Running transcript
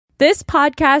This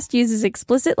podcast uses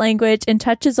explicit language and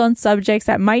touches on subjects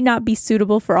that might not be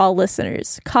suitable for all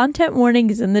listeners. Content warning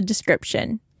is in the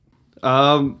description.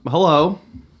 Hello.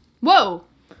 Whoa.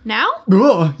 Now?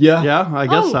 Yeah. Yeah, I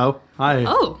guess so. Hi.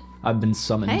 Oh. I've been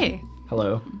summoned. Hey.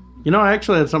 Hello. You know, I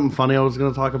actually had something funny I was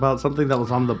going to talk about, something that was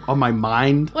on my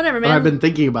mind. Whatever, man. And I've been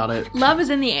thinking about it. Love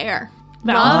is in the air.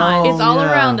 Valentine's. Love is all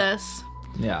yeah. around us.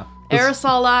 Yeah.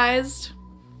 Aerosolized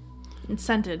and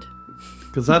scented.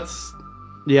 Because that's...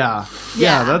 Yeah,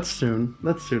 that's soon.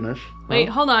 That's soonish. Wait,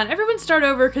 hold on. Everyone start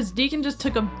over because Deacon just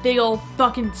took a big old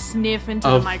fucking sniff into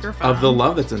the microphone. Of the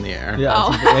love that's in the air. Yeah.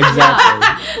 Oh.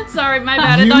 Exactly. Sorry, my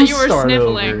bad. I thought you were start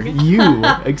sniffling. over. You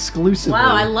exclusively.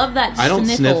 Wow, I love that I don't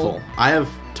sniffle. I have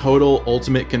total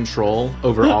ultimate control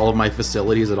over all of my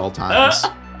facilities at all times.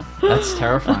 That's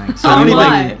terrifying. So Oh you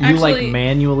my. like Actually,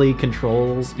 manually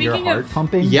control your speaking heart of-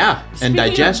 pumping? Yeah, and Speaking of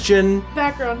digestion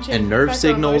Background change. and nerve background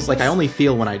signals. Like I noises. only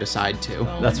feel when I decide to.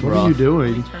 That's What rough. are you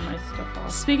doing? Turn my stuff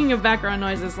off. Speaking of background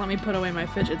noises, let me put away my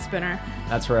fidget spinner.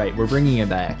 That's right. We're bringing it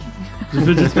back. The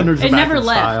fidget spinners are It back never in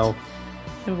left. style.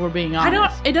 If we're being I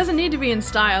honest. don't. It doesn't need to be in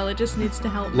style. It just needs to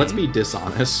help. Let's me. be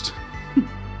dishonest.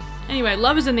 Anyway,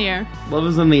 love is in the air, Love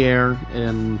is in the air,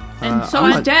 and so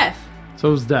is death.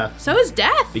 So is death. So is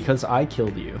death. Because I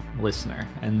killed you, listener,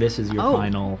 and this is your Oh.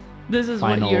 final. This is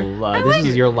Final. what you're... This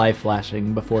is your life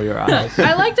flashing before your eyes.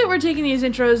 I like that we're taking these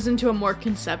intros into a more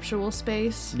conceptual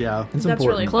space. Yeah. It's That's important.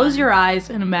 really Close fun. your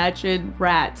eyes and imagine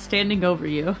Rat standing over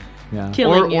you, Yeah.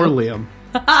 killing Or you. Liam.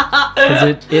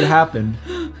 Because it happened,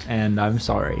 and I'm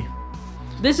sorry.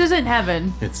 This isn't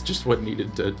heaven. It's just what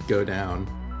needed to go down.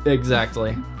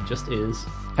 Exactly. Just is.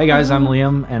 Hey guys, I'm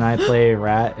Liam, and I play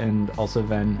Rat and also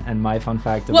Ven. And my fun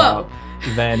fact about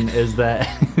Ven is that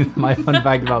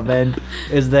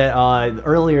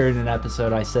earlier in an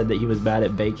episode I said that he was bad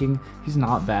at baking. He's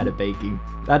not bad at baking.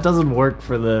 That doesn't work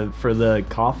for the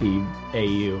coffee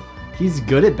AU. He's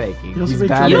good at baking. He also He's makes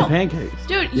bad really at pancakes.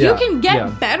 Dude, Yeah, you can get yeah.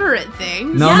 better at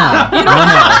things. No. He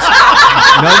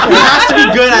has to be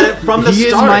good at it from the He is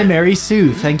start. my Mary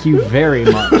Sue. Thank you very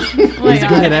much. He's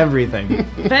good at everything.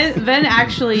 Ven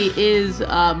actually is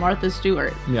Martha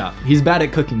Stewart. Yeah, he's bad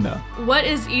at cooking though. What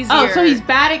is easier? Oh, so he's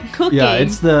bad at cooking. Yeah,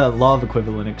 it's the law of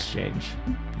equivalent exchange.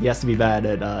 He has to be bad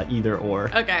at either or.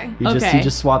 Okay. He Okay.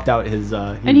 just swapped out his.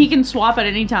 And he can swap at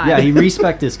any time. Yeah, he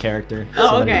respect his character.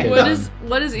 Oh, that he okay. could,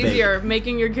 What is bake. easier,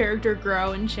 making your character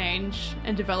grow and change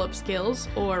and develop skills,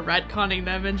 or retconning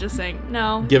them and just saying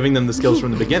no? Giving them the skills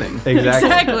from the beginning.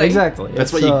 Exactly. Exactly.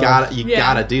 That's It's, what you Yeah.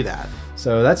 gotta do that.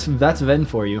 So that's Ven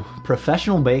for you.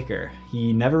 Professional baker.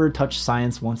 He never touched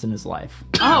science once in his life.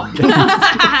 Oh.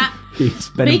 He's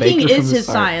been a Baking baker from is the his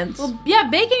start. science. Well, yeah,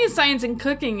 baking is science and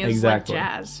cooking is Exactly. like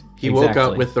jazz. He woke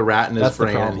Exactly. up with the rat in his That's the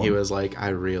brain and he problem. was like, I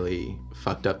really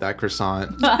fucked up that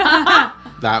croissant.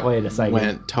 That Wait a second.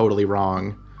 went totally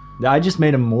wrong. I just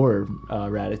made him more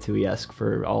Ratatouille-esque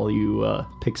for all you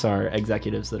Pixar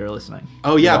executives that are listening.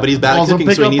 Oh yeah, but he's bad at Also cooking,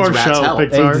 pick so he up needs our rat's show, help.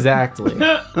 Pixar. Exactly.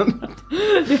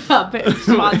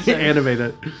 Sponsor. Animate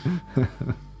it.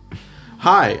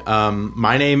 Hi,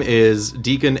 my name is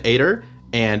Deacon Ader,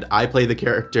 and I play the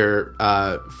character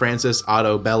Francis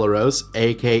Otto Bellaros,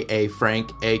 a.k.a.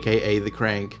 Frank, a.k.a. The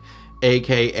Crank,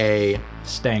 a.k.a.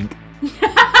 Stank.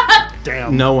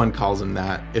 Damn. No one calls him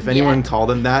that. If anyone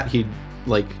called him that, he'd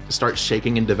like start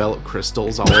shaking and develop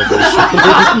crystals all over his shoulder.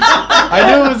 I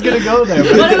knew it was gonna go there.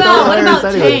 But What it's about, still what about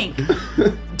hilarious anyways.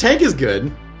 Tank? Tank is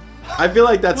good. I feel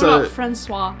like that's What about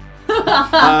Francois?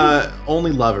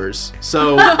 only lovers.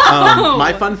 So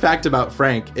my fun fact about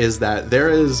Frank is that there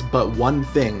is but one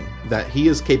thing that he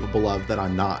is capable of that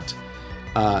I'm not,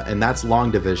 and that's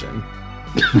long division.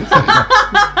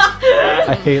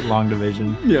 I hate long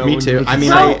division. Yeah, Me too. I mean,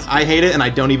 So- I hate it and I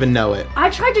don't even know it. I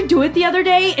tried to do it the other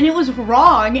day and it was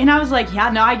wrong, and I was like, yeah,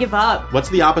 no, I give up. What's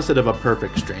the opposite of a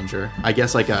perfect stranger? I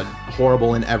guess like a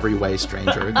horrible in every way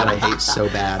stranger that I hate so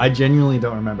bad. I genuinely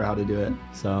don't remember how to do it.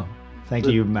 So thank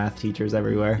you, math teachers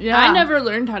everywhere. Yeah. I never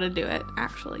learned how to do it,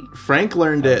 actually. Frank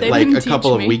learned it They like didn't a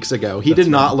couple teach of me. weeks ago. He did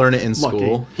not learn it in Lucky.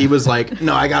 school. He was like,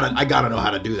 "No, I gotta know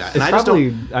how to do that." And It's I just probably,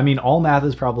 don't. I mean, all math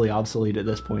is probably obsolete at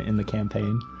this point in the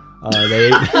campaign. They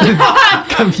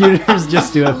computers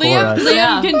just do it for us. Liam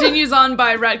Yeah. continues on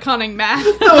by retconning math.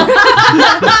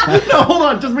 No, hold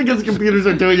on. Just because computers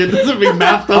are doing it doesn't mean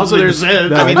math doesn't Also, there's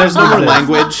exist. I mean, there's no more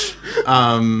Exist.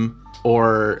 language,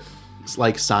 or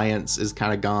like science is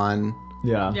kind of gone.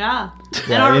 Yeah. Yeah.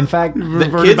 Yeah, in fact,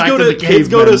 Reverted back to the Kids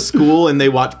go cavemen. to school and they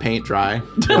watch paint dry.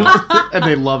 and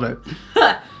they love it.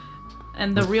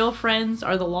 And the real friends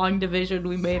are the long division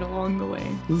we made along the way.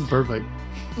 This is perfect.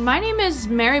 My name is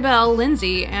Maribel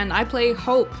Lindsay, and I play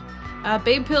Hope,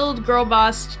 Babe-pilled,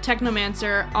 girl-bossed,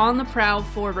 technomancer on the prowl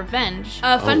for revenge.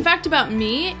 Fun fact about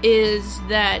me is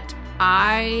that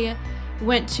I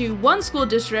went to one school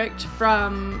district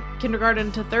from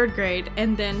kindergarten to 3rd grade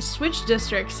and then switched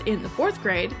districts in the 4th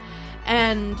grade.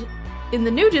 And in the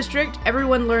new district,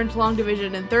 everyone learned long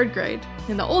division in 3rd grade.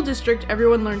 In the old district,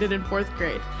 everyone learned it in 4th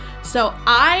grade. So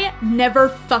I never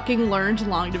fucking learned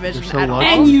long division so at all. lucky.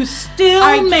 And you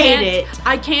still made it.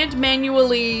 I can't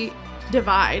manually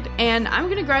divide, and I'm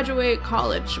gonna graduate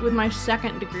college with my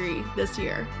 2nd degree this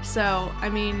year. So, I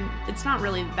mean, it's not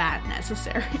really that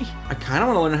necessary. I kind of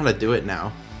want to learn how to do it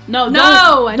now. No.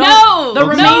 The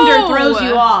remainder throws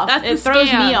you off. That's It the throws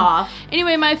scam. me off.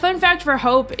 Anyway, my fun fact for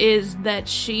Hope is that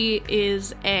she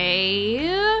is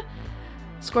a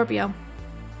Scorpio.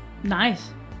 Nice.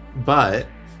 But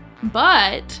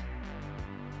But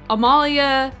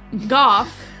Amalia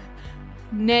Goff,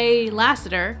 nay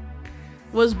Lassiter,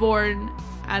 was born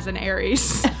as an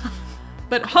Aries.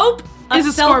 But Hope is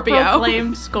a Scorpio.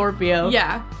 Self-proclaimed Scorpio.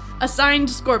 Yeah. Assigned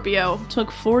Scorpio.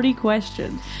 Took 40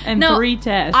 questions and No, 3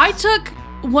 tests. I took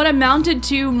what amounted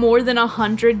to more than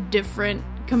 100 different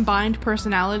combined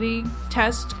personality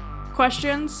test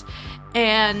questions,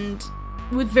 and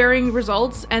with varying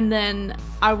results, and then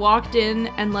I walked in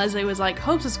and Leslie was like,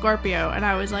 Hope's a Scorpio, and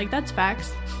I was like, that's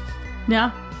facts.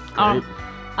 Yeah. Great.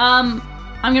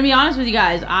 I'm gonna be honest with you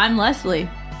guys. I'm Leslie.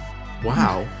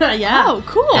 wow. Yeah. Oh,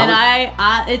 cool. And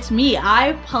I it's me.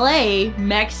 I play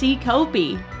Mexi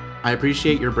Kopi. I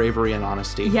appreciate your bravery and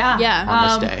honesty. Yeah. Yeah.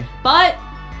 On this day. But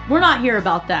we're not here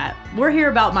about that. We're here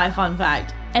about my fun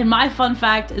fact. And my fun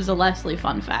fact is a Leslie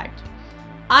fun fact.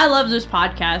 I love this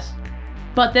podcast,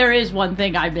 but there is one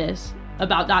thing I miss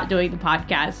about not doing the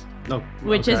podcast, Oh,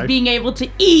 which okay. is being able to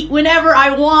eat whenever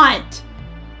I want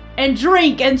and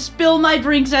drink and spill my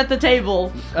drinks at the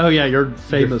table. Oh yeah, you're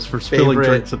famous for spilling Favorite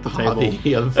drinks at the table.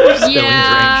 hobby of spilling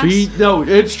Yeah. drinks. No,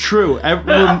 it's true.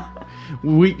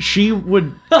 She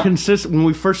would when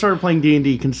we first started playing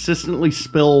D&D, consistently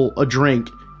spill a drink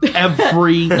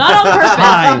every Not on purpose.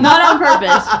 time. Not on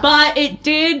purpose. But it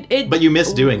did. But you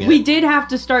miss doing it. We did have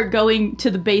to start going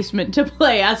to the basement to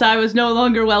play, as I was no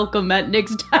longer welcome at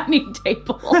Nick's dining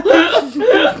table.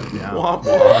 Womp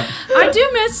womp. I do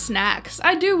miss snacks.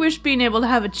 I do wish being able to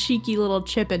have a cheeky little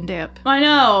chip and dip. I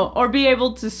know. Or be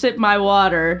able to sip my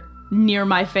water near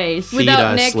my face. Feed Without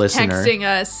us, Nick listener. texting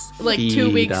us like Feed 2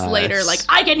 weeks us. later, like,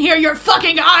 I can hear your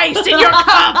fucking ice in your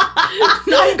cup!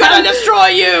 I'm gonna destroy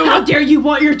you! How dare you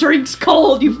want your drinks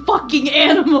cold, you fucking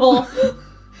animal!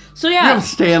 So You yeah. have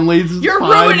Stanley's. it's You're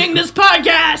fine. ruining this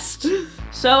podcast!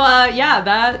 So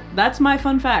yeah, that's my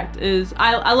fun fact. Is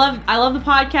I love the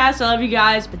podcast. I love you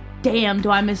guys, but damn, do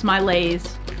I miss my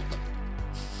Lays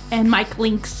and my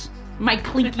clinks, my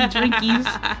clinky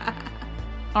drinkies.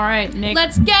 All right, Nick.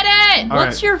 Let's get it! All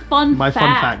What's right. your fun My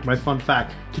fact? fun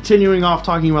fact. Continuing off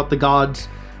talking about the gods,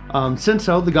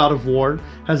 Sinso, the god of war,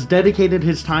 has dedicated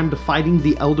his time to fighting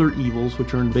the elder evils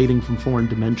which are invading from foreign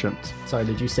dimensions. Sorry,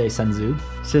 did you say Senzu?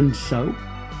 Sinso?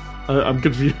 I'm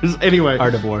confused. Anyway.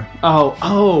 Art of War,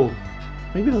 Oh.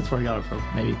 Maybe that's where I got it from.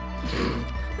 maybe.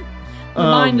 The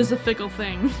mind is a fickle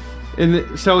thing. In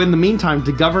the meantime,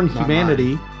 to govern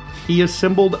humanity, he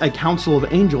assembled a council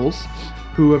of angels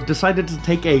who have decided to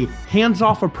take a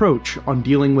hands-off approach on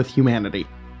dealing with humanity.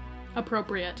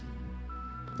 Appropriate.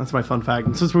 That's my fun fact.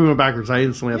 And since we went backwards, I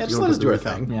instantly have Yeah, to just go let us into do our the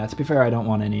recap. thing. Yeah, to be fair, I don't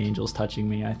want any angels touching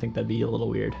me. I think that'd be a little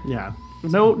weird. Yeah.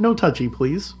 No touchy,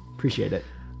 please. Appreciate it.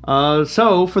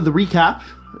 So, for the recap,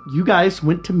 you guys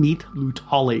went to meet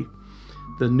Lutali,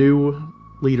 the new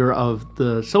leader of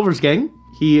the Silvers Gang.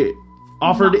 He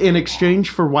offered, in exchange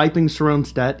for wiping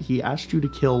Saron's debt, he asked you to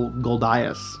kill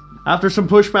Goldias. After some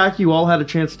pushback, you all had a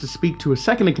chance to speak to a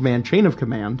second-in-command, chain of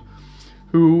command,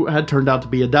 who had turned out to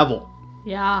be a devil.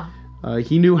 Yeah.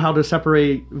 He knew how to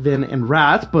separate Vin and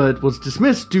Rat, but was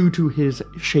dismissed due to his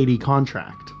shady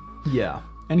contract. Yeah.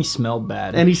 And he smelled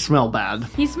bad. And he smelled bad.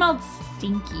 He smelled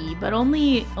stinky, but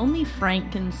only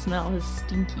Frank can smell his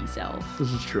stinky self.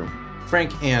 This is true.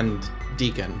 Frank and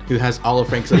Deacon, who has all of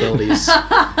Frank's abilities,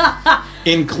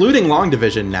 including long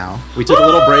division now. We took a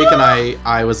little break and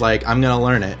I was like, I'm going to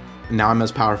learn it. And now I'm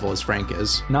as powerful as Frank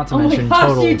is. Not to Oh my mention gosh,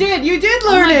 total. you did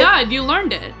Oh learn my it! god, you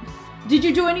learned it. Did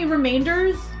you do any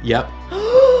remainders? Yep.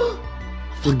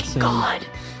 Insane. God.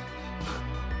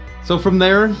 So from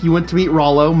there, you went to meet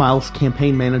Rollo, Miles'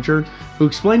 campaign manager, who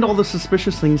explained all the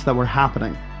suspicious things that were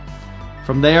happening.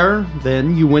 From there,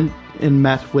 then, you went and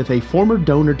met with a former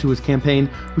donor to his campaign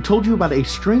who told you about a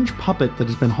strange puppet that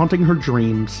has been haunting her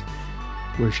dreams,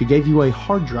 where she gave you a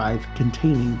hard drive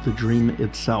containing the dream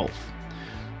itself.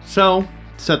 So,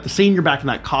 set the scene, you're back in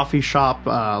that coffee shop,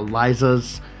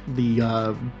 Liza's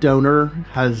the donor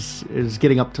is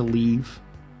getting up to leave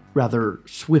rather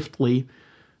swiftly,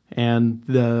 and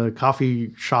the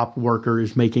coffee shop worker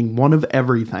is making one of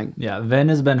everything. Yeah, Ven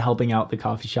has been helping out the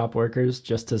coffee shop workers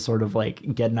just to sort of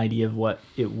like get an idea of what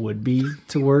it would be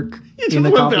to work in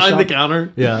a coffee behind shop. the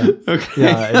counter. Yeah. Okay.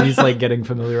 Yeah, and he's like getting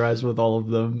familiarized with all of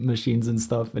the machines and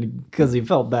stuff, and because he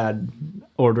felt bad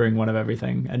ordering one of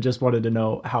everything, and just wanted to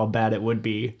know how bad it would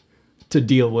be to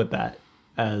deal with that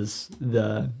as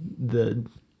the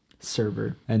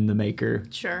server and the maker,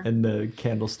 Sure. and the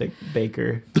candlestick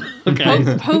baker.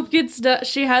 Okay. Hope gets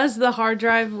she has the hard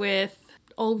drive with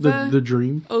Olga. The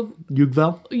dream.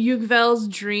 Yugvel. Yugvel's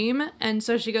dream, and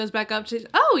so she goes back up to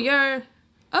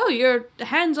your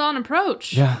hands-on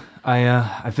approach. Yeah,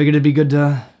 I figured it'd be good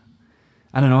to,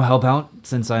 I don't know, help out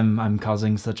since I'm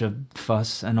causing such a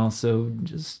fuss, and also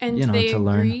just And to they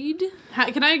learn. agreed.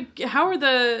 How are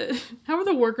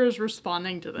the workers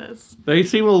responding to this? They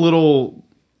seem a little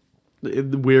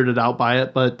weirded out by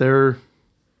it, but they're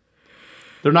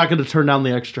not going to turn down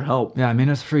the extra help. Yeah, I mean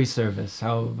it's free service.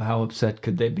 How upset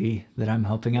could they be that I'm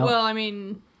helping out? Well, I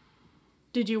mean,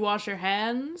 did you wash your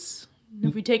hands?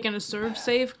 Have we taken a serve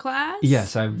safe class?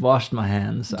 Yes, I've washed my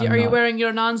hands. Are you wearing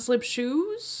your non-slip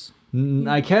shoes?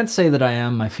 I can't say that I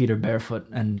am. My feet are barefoot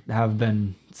and have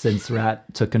been since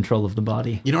Rat took control of the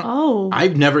body. You know, Oh.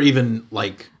 I've never even I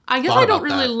guess thought I don't about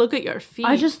really that. look at your feet.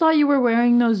 I just thought you were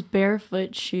wearing those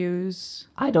barefoot shoes.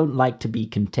 I don't like to be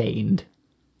contained.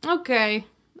 Okay.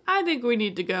 I think we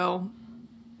need to go.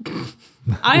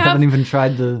 I haven't even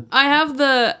tried the. I have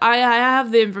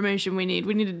the information we need.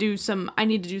 We need to do some. I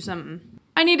need to do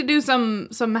some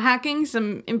hacking,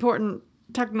 some important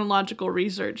technological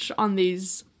research on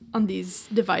these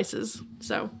devices.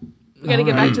 So we got to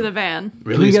get back to the van. Can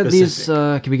really we get these?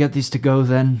 specific. Can we get these to go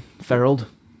then, Ferald?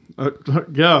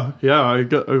 Yeah.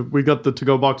 We got the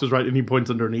to-go boxes right, and he points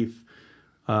underneath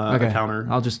a counter.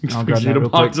 I'll grab Expects that you to real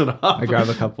box quick. it up. I grab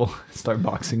a couple, start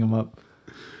boxing them up.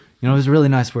 You know, it was really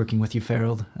nice working with you,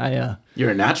 Ferald. You're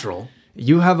a natural.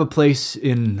 You have a place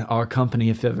in our company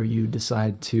if ever you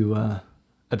decide to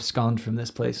abscond from this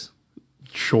place.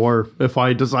 Sure. If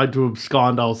I decide to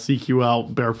abscond, I'll seek you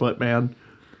out, barefoot man.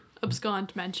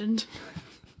 Abscond mentioned.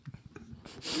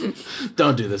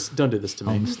 Don't do this. Don't do this to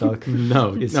me. I'm stuck.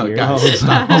 No, Is no, here. guys,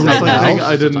 stop. I was Stop like, now.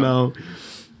 I didn't know.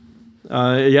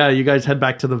 Yeah, you guys head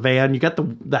back to the van. You got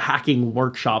the hacking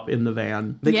workshop in the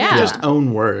van. They Yeah. can't just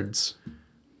own words.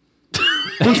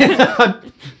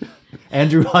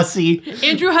 Andrew Hussey.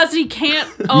 Andrew Hussey can't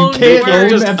own can't words. own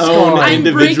Just abscond. own I'm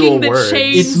individual breaking the words.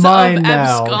 chains It's mine of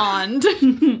now.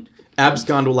 abscond.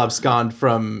 Abscond will abscond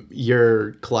from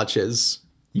your clutches.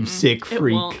 You sick It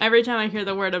freak. won't. Every time I hear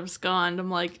the word abscond, I'm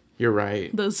like, You're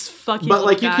right. those fucking But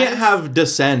like, you little can't guys. have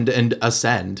descend and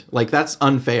ascend. Like, that's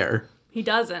unfair. He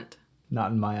doesn't.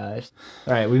 Not in my eyes.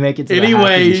 All right, we make it to the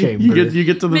Anyway, hacking chamber. you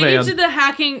get to the Make van. it to the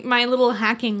hacking, my little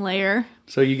hacking layer.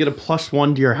 So you get a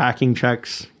 +1 to your hacking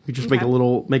checks. You just Okay.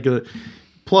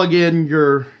 plug in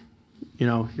your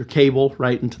cable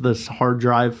right into this hard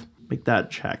drive. Make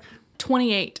that check.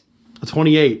 28. A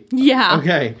 28. Yeah.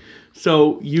 Okay.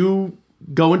 So you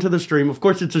go into this dream. Of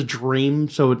course, it's a dream,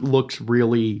 so it looks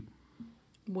really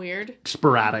Weird.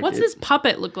 sporadic. What's this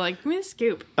puppet look like? Give me the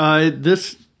scoop.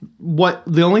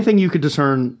 The only thing you could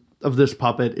discern of this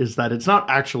puppet is that it's not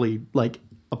actually like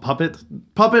a puppet.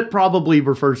 Puppet probably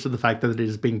refers to the fact that it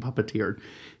is being puppeteered.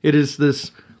 It is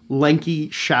this lanky,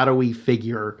 shadowy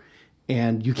figure,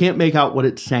 and you can't make out what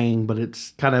it's saying, but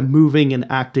it's kind of moving and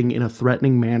acting in a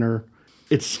threatening manner.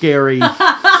 It's scary.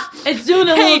 It's doing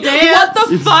a Hey, little dance. what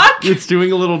the fuck? It's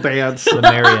doing a little dance, the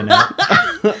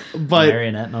marionette. but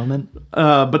Marionette moment.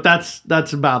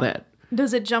 that's about it.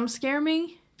 Does it jump scare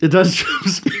me? It does jump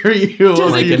scare you a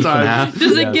Like few in times. FNAF.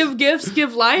 Does Yes. it give gifts,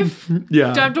 give life? Do I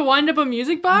Yeah, have to wind up a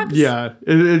music box? yeah.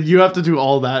 You have to do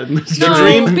all that in this No,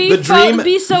 dream. be the dream-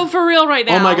 be so for real right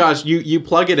now. Oh my gosh, you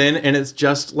plug it in and it's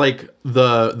just like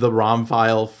the ROM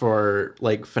file for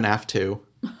like FNAF 2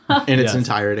 in its Yes.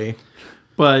 entirety.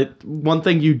 But one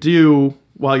thing you do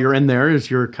while you're in there is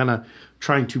you're kind of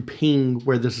trying to ping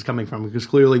where this is coming from, because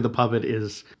clearly the puppet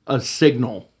is a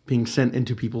signal being sent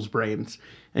into people's brains.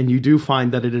 And you do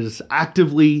find that it is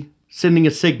actively sending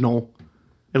a signal,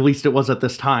 at least it was at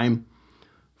this time,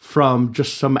 from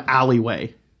just some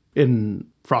alleyway in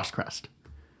Frostcrest.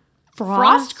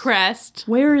 Frostcrest.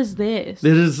 Where is this?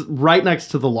 It is right next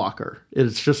to the locker.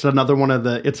 It's just another one of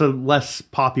the. It's a less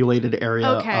populated area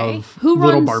Okay. of Who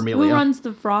Little runs? Barmelia. Who runs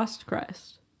the Frost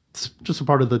Crest? It's just a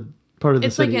part of the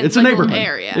It's like city. a- It's a like a little neighborhood.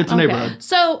 area. It's a Okay. neighborhood.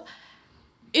 So,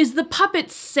 is the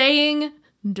puppet saying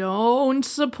don't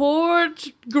support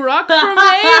Gruck for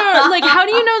mayor. Like, how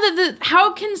do you know that?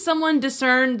 How can someone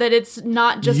discern that it's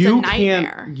not just a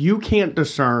nightmare? You can't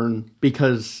discern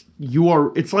because you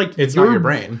are. It's like It's not your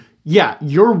brain. Yeah,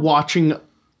 you're watching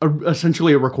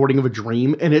essentially a recording of a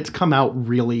dream, and it's come out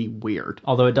really weird.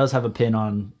 Although it does have a pin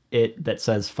on it that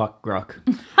says "fuck Gruck."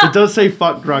 It does say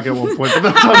 "fuck Grug" at one point, but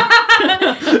that's on,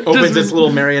 Opens its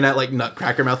little marionette like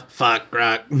nutcracker mouth. Fuck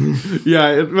Gruck.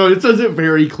 yeah. It says it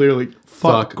very clearly.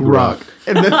 Fuck Grug,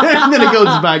 and then it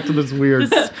goes back to this weird.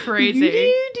 This is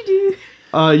crazy.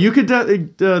 You could.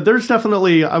 There's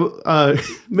definitely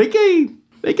make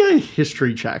a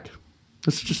history check.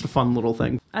 This is just a fun little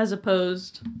thing As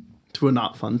opposed. to a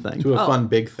not fun thing. To a fun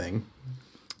big thing.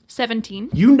 17.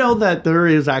 You know that there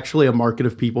is actually a market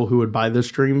of people who would buy this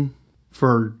dream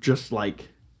for just like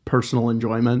personal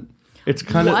enjoyment. It's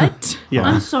kind of What? Yeah,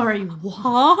 I'm sorry,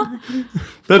 what?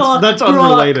 that's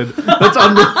unrelated. That's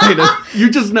unrelated.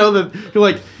 You just know that you're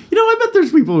like, I bet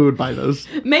there's people who would buy those.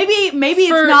 Maybe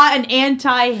it's not an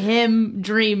anti-him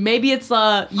dream. Maybe it's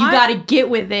you gotta get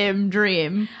with him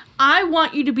dream. I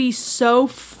want you to be so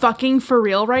fucking for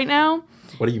real right now.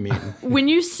 What do you mean? When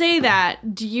you say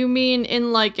that, do you mean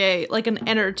in like an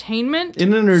entertainment?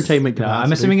 In an entertainment capacity.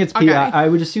 I'm assuming it's. Okay. I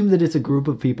would assume that it's a group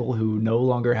of people who no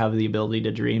longer have the ability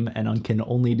to dream and can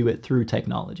only do it through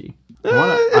technology.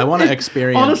 I want to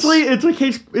experience. Honestly, it's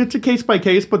a case by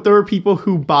case, but there are people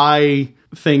who buy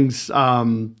things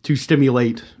to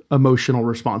stimulate emotional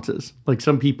responses. Like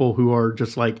some people who are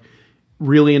just like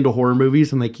really into horror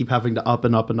movies and they keep having to up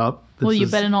and up and up. Well, you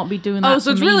better not be doing that. Oh,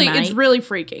 so for it's really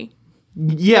freaky.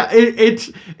 Yeah,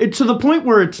 it's to the point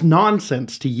where it's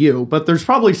nonsense to you, but there's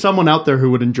probably someone out there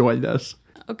who would enjoy this.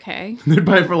 Okay. They'd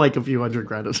buy it for like a few hundred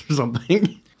credits or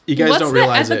something. You guys What's don't the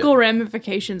realize ethical it.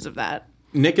 ramifications of that?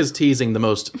 Nick is teasing the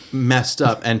most messed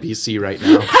up NPC right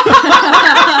now.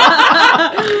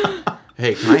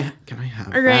 Hey, can I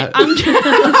have All right,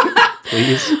 that?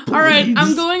 Please. all right,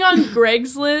 I'm going on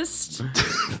Greg's list.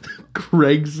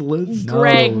 Craigslist.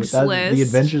 Greg's the list.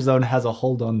 Adventure Zone has a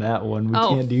hold on that one. We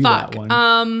can't do fuck. that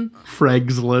one.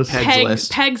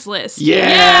 Craigslist. Peg's list.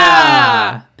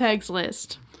 Yeah! Peg's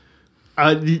list.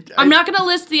 I'm I'm not gonna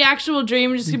list the actual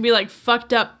dream. I'm just gonna be like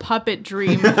fucked up puppet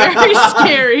dream. Very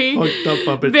scary. fucked up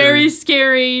puppet. Very dream.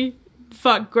 scary.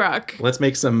 Fuck Gruck. Let's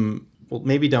make some. Well,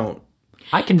 maybe don't.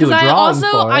 I can do a Because drawing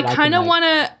for it. I kind of can, want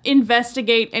to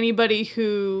investigate anybody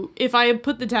who, if I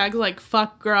put the tags like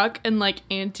 "fuck Gruck" and like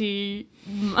anti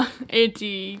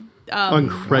on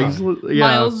Craigslist. Yeah,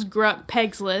 Miles Gruck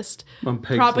Peg's list on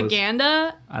Peg's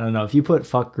propaganda. I don't know. If you put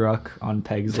 "fuck Gruck" on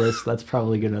Peg's list, that's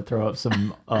probably going to throw up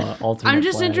some alternate I'm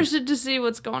just flags. interested to see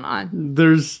what's going on.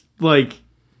 There's like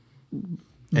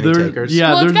Any takers?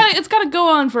 Yeah, Well, there's, it's got to go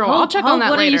on for a while. I'll check on that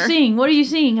what later. What are you seeing? What are you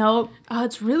seeing, Hope? Oh,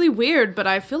 it's really weird, but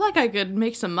I feel like I could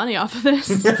make some money off of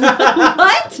this.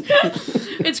 What?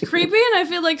 It's creepy, and I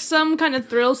feel like some kind of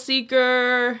thrill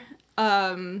seeker.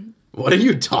 What are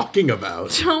you talking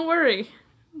about? Don't worry.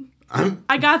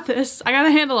 I got this. I got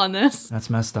a handle on this. That's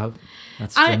messed up.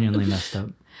 That's genuinely messed up.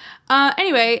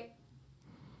 Anyway,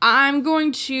 I'm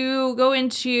going to go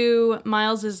into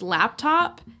Miles's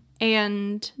laptop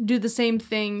and do the same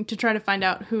thing to try to find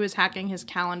out who is hacking his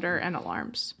calendar and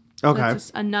alarms. Okay.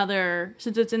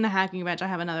 Since it's in the hacking bench, I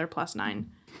have another +9.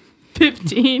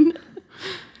 15.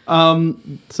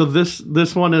 so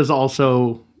this one is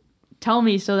also. Tell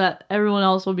me so that everyone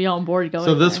else will be on board going.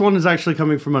 So this one is actually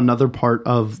coming from another part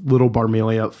of Little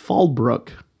Barmelia, Fallbrook,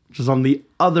 which is on the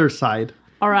other side.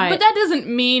 All right. But that doesn't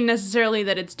mean necessarily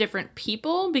that it's different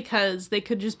people, because they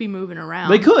could just be moving around.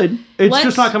 They could. It's Let's-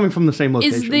 just not coming from the same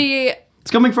location. It's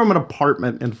coming from an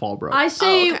apartment in Fallbrook. I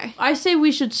say okay. I say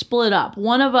we should split up.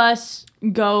 One of us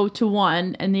go to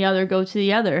one and the other go to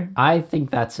the other. I think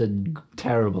that's a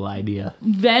terrible idea.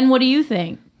 Ben, what do you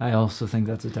think? I also think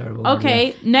that's a terrible Okay,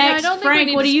 idea. next, don't think we Frank,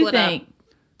 need what to do you split up. think?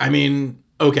 I mean,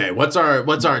 okay. What's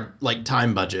our like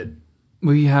time budget?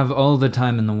 We have all the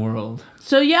time in the world.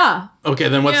 So yeah, Okay,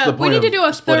 then what's the we point need to of do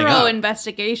a splitting thorough up?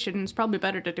 investigation. It's probably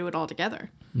better to do it all together.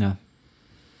 No.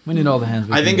 We need all the hands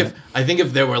we I can think get.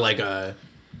 if there were like a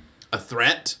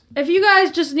threat. if you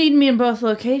guys just need me in both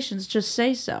locations, just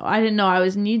say so. I didn't know I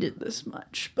was needed this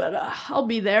much, but I'll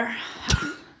be there.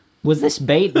 Was this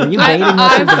bait? Were you baiting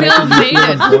us into feel making you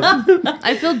feel important?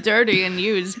 I feel dirty and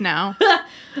used now.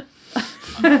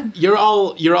 You're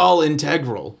all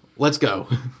integral. Let's go.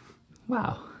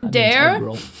 Wow. Dare?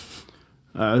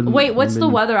 Integral. Wait, what's the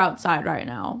weather outside right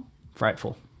now?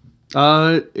 Frightful.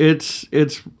 It's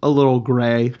a little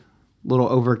gray. little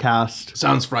overcast.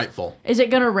 Sounds frightful. Is it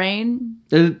gonna rain?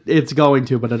 It's going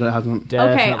to, but it hasn't.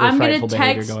 Okay, I'm gonna frightful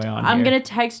behavior text. going on I'm here. gonna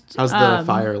text. How's the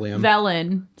fire, Liam?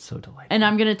 Velen, So delightful. and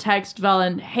I'm gonna text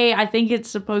Velen. Hey, I think it's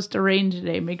supposed to rain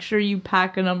today. Make sure you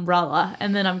pack an umbrella.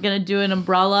 And then I'm gonna do an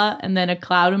umbrella, and then a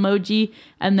cloud emoji,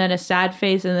 and then a sad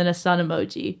face, and then a sun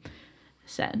emoji.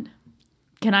 Send.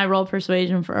 Can I roll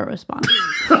persuasion for a response?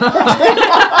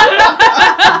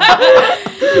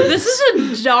 This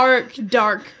is a dark,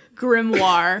 dark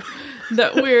grimoire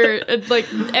that we're like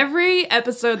every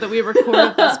episode that we record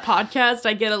of this podcast,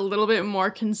 I get a little bit more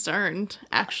concerned,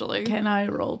 actually. Can I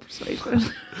roll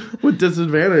persuasion? With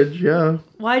disadvantage, yeah.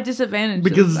 Why disadvantage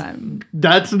Because this time?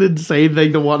 that's an insane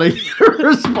thing to want to hear a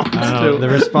response to. The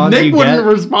response Nick you wouldn't get,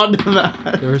 respond to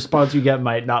that. the response you get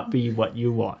might not be what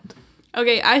you want.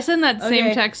 Okay, I send that same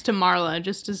Okay. text to Marla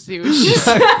just to see what she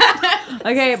says.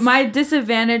 Okay, my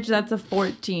disadvantage, that's a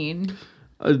 14.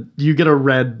 You get a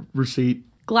red receipt.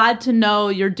 Glad to know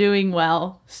you're doing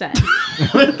well. Send.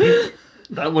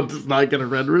 That one does not get a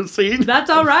red receipt. That's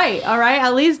all right. All right.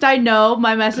 At least I know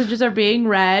my messages are being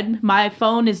read. My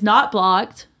phone is not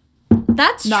blocked.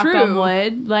 That's Knock true. on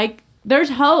wood. Like, there's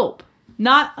hope.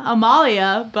 Not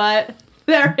Amalia, but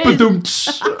there is.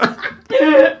 Ba-doom-tsh.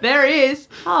 There is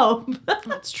hope.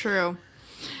 That's true.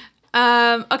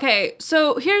 Okay,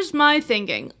 so here's my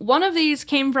thinking. One of these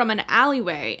came from an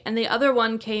alleyway, and the other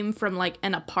one came from, like,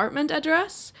 an apartment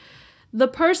address. The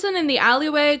person in the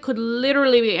alleyway could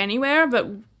literally be anywhere, but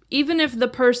even if the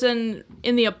person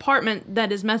in the apartment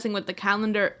that is messing with the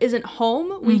calendar isn't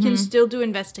home, we can still do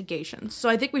investigations. So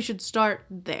I think we should start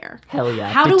there. Hell yeah.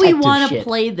 How do we detective want to shit.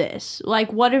 play this?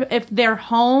 Like, what if they're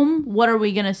home? What are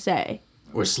we going to say?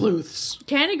 We're sleuths.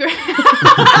 Candy Gra-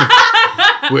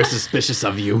 We're suspicious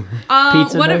of you.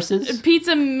 Pizza what if- nurses?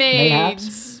 Pizza maids.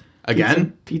 Mayhaps?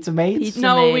 Again? Pizza maids? Pizza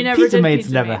No, we maids. never Pizza did maids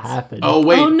pizza never maids. happened. Oh,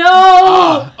 wait. Oh,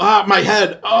 no! My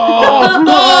head.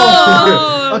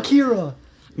 Oh. Akira.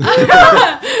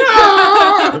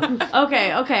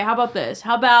 Okay. How about this?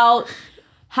 How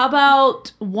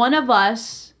about one of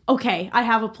us? Okay, I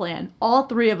have a plan. All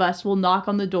three of us will knock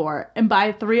on the door, and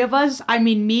by three of us, I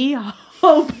mean me,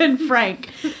 Hope, and Frank.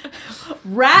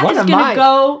 Rat What is am gonna I?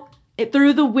 go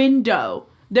through the window.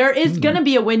 There is gonna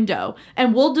be a window,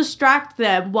 and we'll distract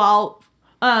them while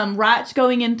Rat's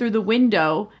going in through the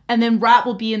window, and then Rat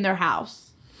will be in their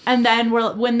house. And then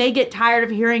when they get tired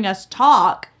of hearing us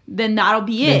talk, then that'll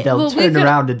be Then it. they'll Well, we turn could-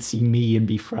 around and see me and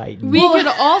be frightened. We could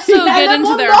also And get then into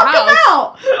we'll their knock 'em house.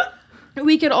 out.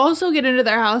 We could also get into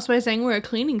their house by saying we're a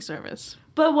cleaning service.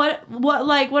 But what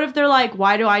if they're like,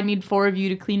 why do I need 4 of you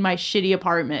to clean my shitty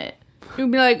apartment? We'd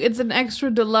be like, it's an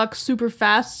extra deluxe super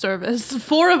fast service.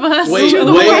 4 of us. Wait, do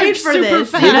the wait. work Paid for super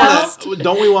this, fast. you know?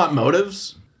 Don't we want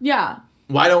motives? Yeah.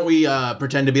 Why don't we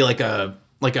pretend to be like a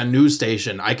news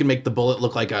station? I can make the bullet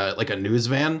look like a news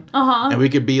van, and we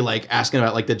could be like asking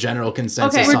about like the general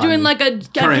consensus. Okay, We're on doing like a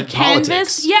current canvas.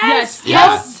 politics. Yes.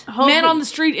 Yes. Hope, Man on the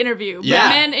street interview. But Yeah.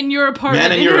 man in your apartment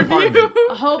Man in your interview.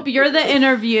 apartment. Hope, you're the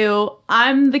interview.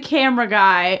 I'm the camera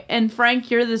guy, and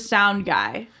Frank, you're the sound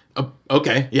guy.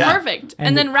 Okay, yeah. Perfect. And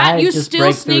And then Rat, I you just still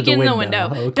break through sneak the in the window.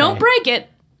 window. Okay. Don't break it.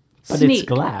 But Sneak. it's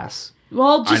glass.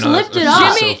 Well, just know, lift it that's up.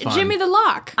 just Jimmy, so fun. Jimmy the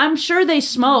lock. I'm sure they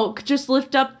smoke. Just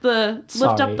lift up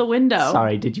the window.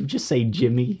 Sorry, did you just say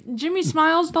Jimmy? Jimmy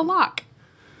smiles the lock.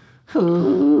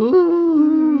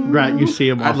 Rat, you see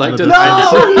him. I'd off like the to.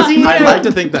 distance. I'd like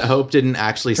to think that Hope didn't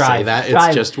actually say Drive, that. It's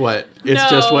drive. just what No,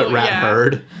 Rat yeah.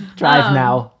 heard. Drive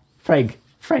now. Frank,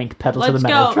 pedal to the Let's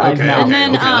metal. go. Drive Okay, now. And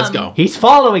then, let's go. He's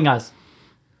following us.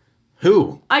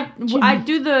 Who? I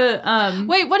do the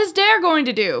Wait, what is Dare going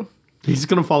to do? He's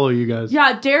gonna follow you guys.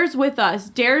 yeah. Dare's with us.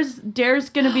 Dare's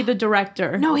gonna be the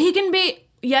director. No, he can be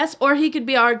yes, or he could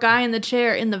be our guy in the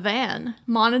chair in the van,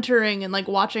 monitoring and like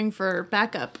watching for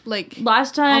backup. Like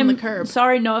Last time, on the curb.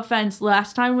 sorry, no offense.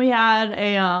 Last time we had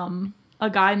a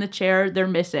guy in the chair. They're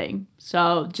missing.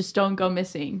 So just don't go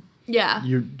missing. yeah.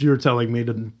 You're telling me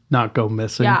to not go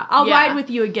missing. Yeah, I'll Yeah. ride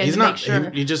with you again He's to not. make sure.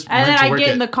 He just and went then to I work get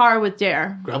in at the car with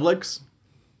Dare. Grublegs.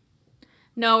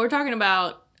 No, we're talking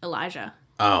about Elijah.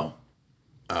 Oh.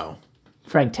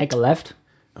 Frank, take a left.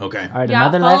 Okay. All right, Yeah,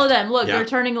 another follow left. them. Look, Yeah. they're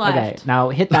turning left. Okay, now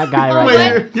hit that guy right Wait,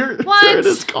 there. you're in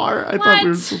his car. I thought we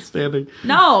were What? still standing.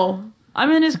 No, I'm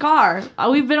in his car.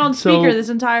 We've been on So, speaker this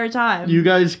entire time. You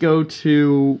guys go to,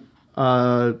 you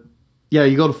go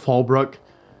to Fallbrook,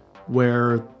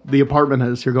 where the apartment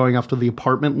is. You're going after the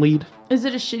apartment lead. Is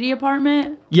it a shitty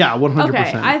apartment? Yeah, 100%.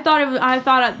 Okay, I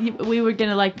thought we were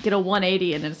gonna like get a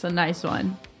 180 and it's a nice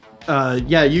one.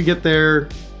 Yeah, you get there,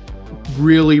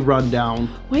 really run down.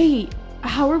 Wait,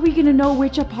 how are we gonna know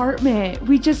which apartment?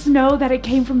 We just know that it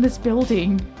came from this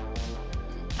building.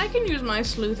 I can use my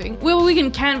sleuthing. Well, we can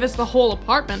canvass the whole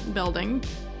apartment building.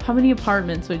 How many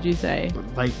apartments would you say?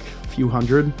 Like a few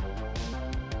hundred.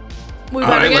 We All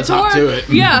better right, get let's to hop work. to it.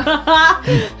 Yeah.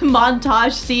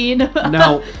 Montage scene.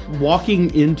 Now,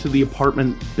 walking into the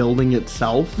apartment building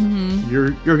itself,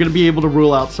 you're going to be able to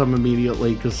rule out some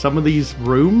immediately because some of these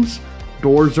rooms,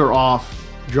 doors are off.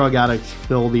 Drug addicts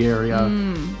fill the area.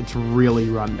 It's really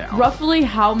run down. Roughly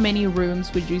how many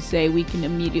rooms would you say we can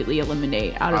immediately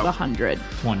eliminate out of 100?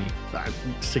 20.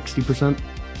 60%.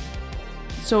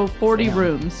 So 40 Damn.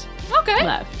 rooms Okay.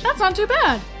 left. That's not too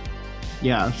bad.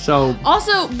 Yeah, so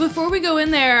Also, before we go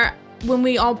in there, when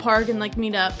we all park and like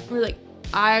meet up, we're like,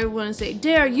 I want to say,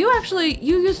 Dare, you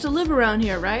used to live around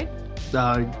here, right?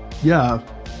 yeah.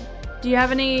 Do you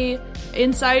have any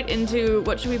insight into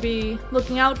what should we be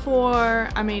looking out for?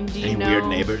 I mean, do you Any know weird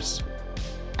neighbors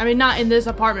I mean, not in this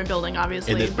apartment building,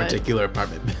 obviously. in this but particular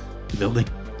apartment building?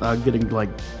 Getting like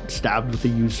stabbed with a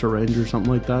used syringe or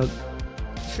something like that.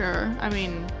 Sure. I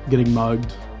mean, Getting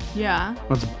mugged. yeah.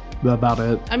 That's about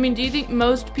it. I mean, do you think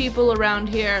most people around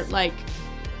here, like,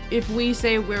 if we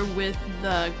say we're with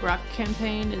the Gruck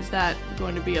campaign, is that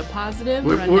going to be a positive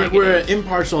or a negative? We're an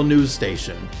impartial news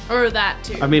station. Or that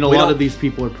too. I mean, a We lot don't- of these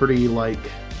people are pretty like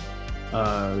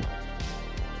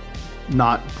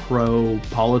not pro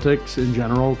politics in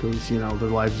general because their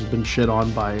lives have been shit on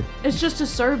by. It's just a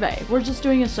survey. We're just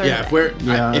doing a survey. Yeah, if we're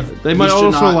Yeah, if they we might should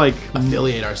also, not like,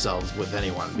 affiliate ourselves with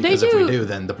anyone They because if we do. do,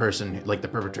 then the person, like the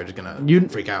perpetrator, is gonna You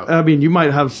freak out. I mean, you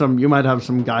might have some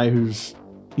guy who's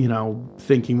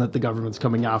thinking that the government's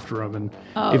coming after him, and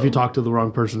if you talk to the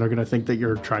wrong person, they're gonna think that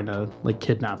you're trying to like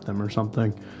kidnap them or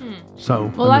something.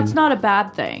 So Well, I that's mean, not a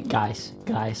bad thing. Guys,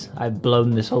 I've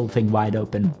blown this whole thing wide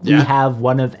open. Yeah. We have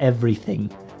one of everything.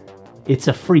 It's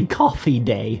a free coffee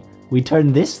day. We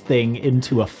turn this thing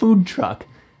into a food truck,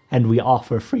 and we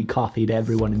offer free coffee to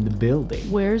everyone in the building.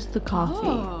 Where's the coffee?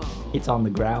 Oh. It's on the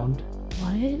ground.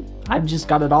 What? I've just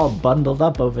got it all bundled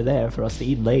up over there for us to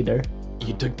eat later.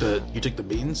 You took the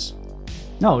beans?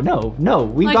 No.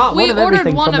 We Like, got we one of ordered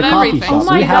everything one from of the coffee everything. shop. Oh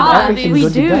my we have god, everything we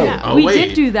good do. to go. Oh, We wait.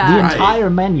 did do The that. Right. entire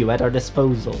menu at our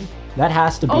disposal. That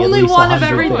has to be Only at least one of 100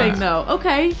 everything, things. though.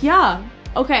 Okay, yeah.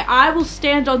 Okay, I will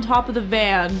stand on top of the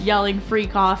van yelling free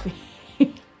coffee.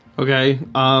 okay.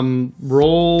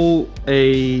 Roll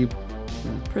a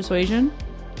Persuasion?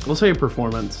 we'll say a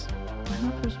performance Why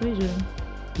not persuasion?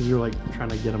 because you're like trying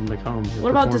to get them to come. You're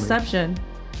What about performing. deception?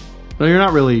 No, you're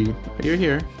not really. You're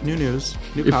here. New news.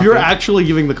 New If coffee. you're actually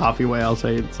giving the coffee away, I'll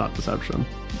say it's not deception.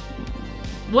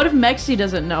 What if Mexi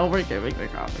doesn't know we're giving the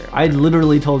coffee? I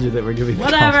literally told you that we're giving the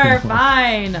Whatever, coffee.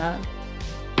 fine.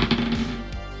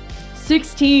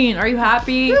 16. Are you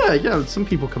happy? Yeah. Some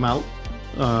people come out.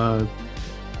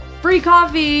 Free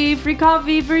coffee for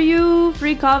you.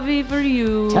 Free coffee for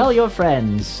you. Tell your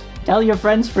friends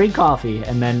free coffee.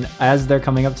 And then as they're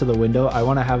coming up to the window, I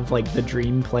want to have like the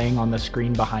dream playing on the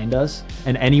screen behind us,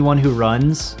 and anyone who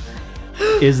runs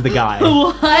is the guy.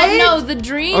 What? Oh, no, the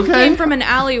dream Okay. came from an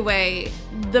alleyway.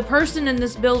 The person in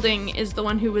this building is the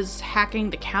one who was hacking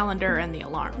the calendar and the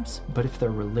alarms. But if they're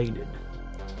related,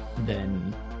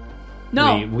 then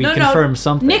No, we no, confirm no.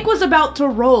 something. Nick was about to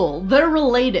roll. They're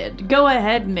related. Go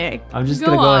ahead, Nick. I'm just Go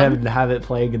gonna go on. ahead and have it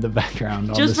playing in the background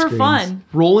on Just the for screens. fun.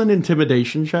 Roll an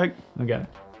intimidation check. Okay.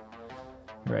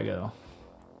 Here I go.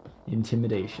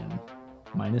 Intimidation.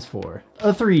 -4.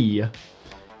 A 3.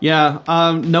 Yeah.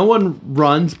 No one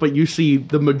runs, but you see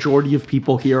the majority of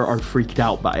people here are freaked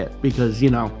out by it because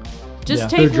Just Yeah.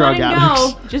 take They're one drug and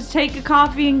addicts. go. Just take a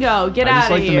coffee and go. Get I out just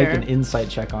of like to here. make an insight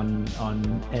check on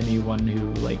anyone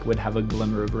who like would have a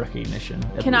glimmer of recognition.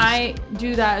 at Can least. I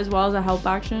do that as well as a help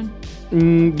action?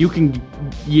 you can.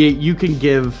 Yeah, you can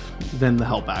give then the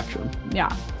help action. Yeah.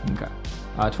 Okay.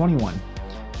 21.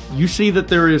 You see that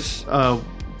there is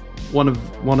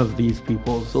one of these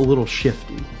people is a little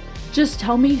shifty. Just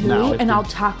tell me who, No. and I'll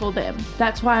tackle them.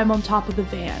 That's why I'm on top of the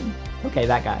van. Okay,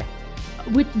 that guy.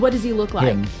 What does he look like?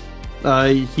 Him.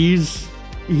 He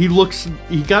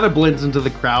kind of blends into the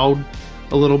crowd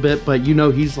a little bit, but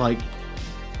he's like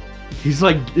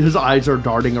his eyes are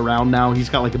darting around now. He's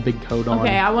got like a big coat on.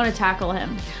 Okay, I want to tackle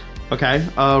him. Okay.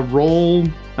 Roll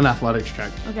an athletics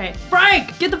check. Okay,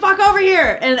 Frank, get the fuck over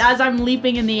here! And as I'm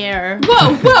leaping in the air,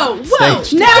 Whoa!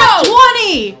 Staged. now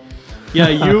 20. Yeah,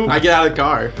 you. I get out of the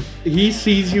car. He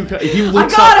sees you. He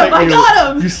looks got up him, at I you.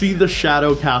 got him. You see the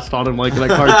shadow cast on him like in a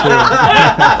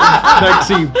cartoon. Next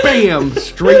scene, bam,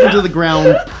 straight into the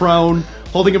ground, prone,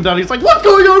 holding him down. He's like, "What's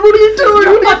going on? What are you doing? Your What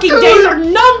are you fucking doing? days are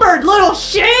numbered, little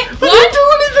shit! I didn't do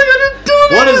anything. I didn't do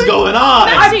anything. What is going on?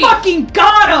 I fucking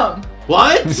got him!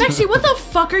 What? Maxie, what the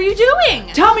fuck are you doing?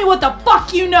 Tell me what the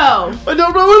fuck you know. I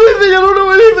don't know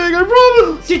anything. I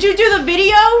promise. Did you do the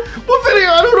video? What video?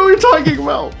 I don't know what you're talking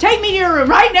about. Take me to your room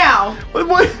right now.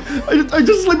 What? I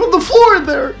just sleep on the floor in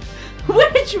there.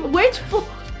 Which floor?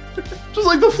 Just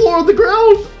like the floor on the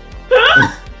ground.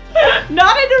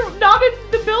 Not in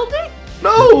the building?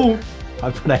 No.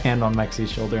 I put a hand on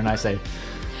Maxie's shoulder and I say,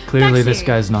 clearly this Maxie.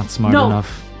 guy's not smart No.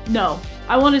 enough. No.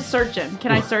 I want to search him.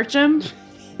 Can I search him?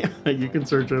 Yeah, you can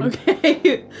search him.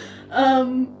 Okay. I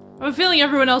have a feeling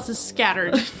everyone else is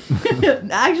scattered.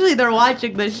 Actually, they're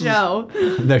watching the show.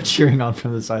 They're cheering on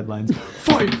from the sidelines.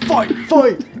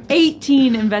 Fight!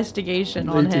 18 investigation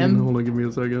on 18. him. Hold on, give me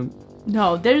a second.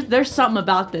 No, there's something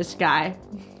about this guy.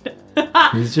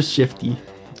 He's just shifty.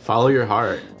 Follow your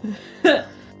heart.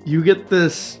 You get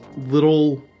this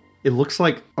little, it looks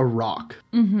like a rock,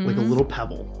 like a little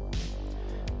pebble.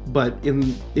 But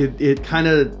it kind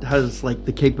of has like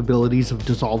the capabilities of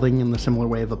dissolving in the similar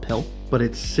way of a pill. But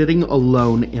it's sitting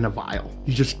alone in a vial.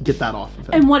 You just get that off of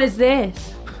it. And what is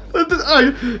this?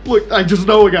 I just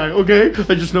know a guy, okay?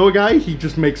 I just know a guy. He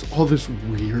just makes all this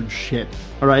weird shit.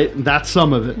 All right? That's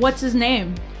some of it. What's his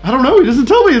name? I don't know. He doesn't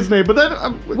tell me his name, but then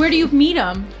Where do you meet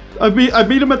him? I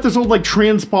meet him at this old like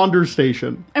transponder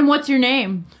station. And what's your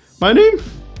name? My name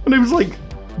is like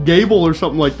Gable or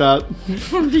something like that.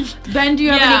 Ben, do you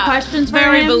have any questions for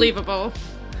Very him? believable.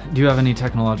 Do you have any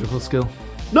technological skill?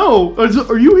 No,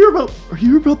 are you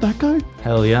here about that guy?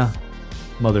 Hell yeah.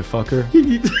 Motherfucker.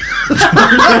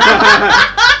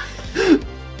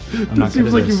 I'm not It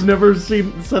seems like you've never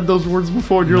said those words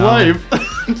before in your No. life.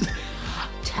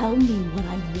 Tell me what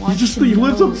I want he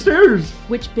lives upstairs.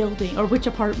 Which building or which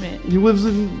apartment? He lives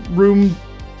in room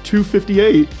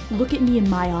 258. Look at me in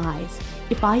my eyes.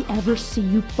 If I ever see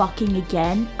you fucking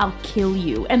again, I'll kill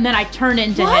you. And then I turn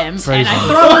into him Praise and I him.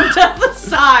 throw him to the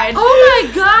side. Oh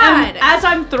my god! And as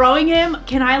I'm throwing him,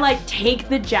 can I like take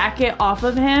the jacket off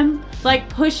of him? Like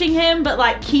pushing him, but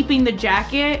like keeping the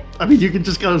jacket. I mean, you can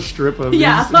just kind of strip him.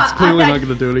 Yeah, It's clearly I- not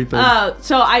going to do anything.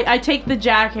 So I take the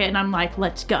jacket and I'm like,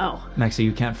 let's go. Maxie,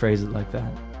 you can't phrase it like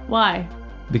that. Why?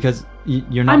 Because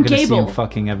you're not I'm going to see him Gable.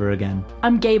 fucking ever again.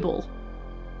 I'm Gable.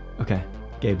 Okay,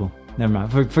 Gable. Never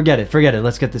mind. Forget it.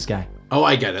 Let's get this guy. Oh,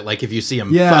 I get it. Like if you see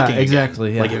him Yeah, fucking again.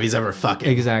 exactly, yeah. Like if he's ever fucking.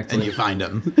 Exactly. And you find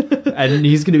him. And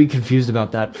he's going to be confused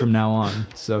about that from now on.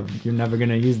 So he's never going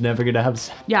to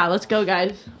have... Yeah, let's go,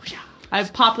 guys. I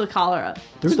pop the collar up.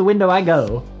 Through the window I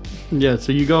go. Yeah,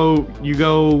 so you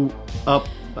go up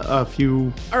a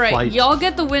few Alright, flights. y'all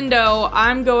get the window.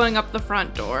 I'm going up the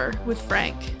front door with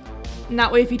Frank. And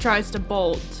that way, if he tries to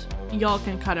bolt, y'all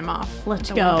can cut him off. Let's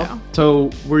the go. window.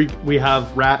 So we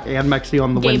have Rat and Mexi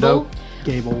on the Gable? window.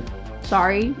 Gable.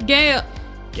 Sorry. Gale.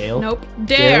 Gale? Nope.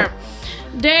 Dare.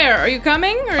 Dare, are you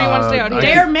coming? Or you want to stay out here?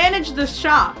 Dare manage the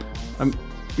shop.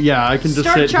 Yeah, I can just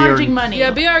Start sit charging here. money. Yeah,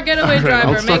 be our getaway driver.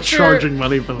 I'll start Make sure. charging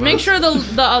money for this. Make sure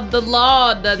the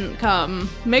law doesn't come.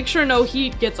 Make sure no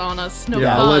heat gets on us. No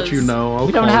Yeah, buzz. I'll let you know.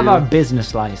 We don't have our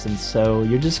business license, so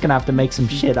you're just gonna have to make some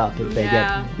shit up if they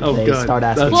Yeah. good. start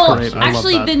asking. That's Well, great. I love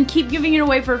actually, that. then keep giving it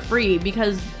away for free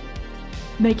because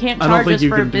they can't I don't charge think us you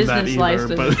for a can do that business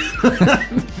either. license.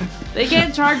 But They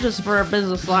can't charge us for a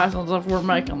business license if we're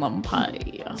making them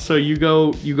pay. so you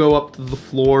go up to the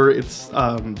floor. It's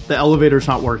the elevator's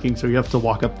not working, so you have to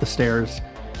walk up the stairs.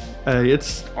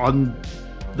 It's on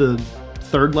the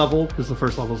third level because the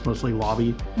first level is mostly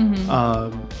lobby.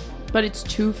 But it's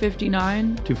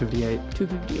 259, 258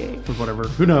 258. or whatever.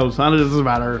 Who knows? It doesn't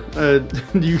matter.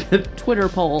 You get Twitter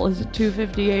poll, is it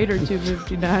 258 or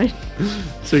 259?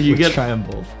 so you Let's get try them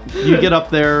both. you get up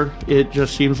there. It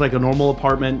just seems like a normal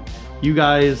apartment. You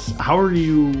guys, how are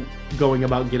you going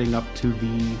about getting up to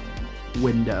the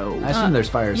window? I assume there's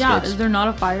fire Yeah, escapes. is there not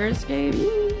a fire escape?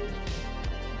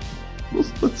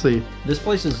 Let's see. This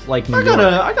place is like New I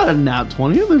York. got a nat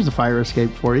 20. There's a fire escape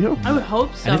for you. I would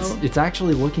hope so. And it's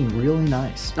actually looking really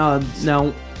nice. Now,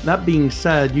 that being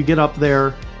said, you get up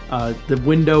there. The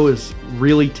window is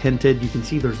really tinted. You can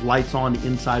see there's lights on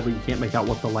inside, but you can't make out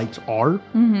what the lights are.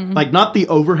 Mm-hmm. Like, not the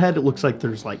overhead. It looks like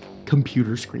there's, like,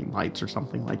 computer screen lights or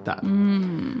something like that.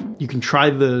 You can try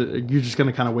You're just going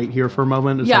to kind of wait here for a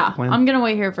moment? Is that Yeah, the plan? I'm going to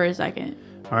wait here for a second.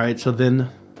 All right, so then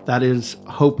that is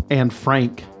Hope and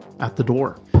Frank at the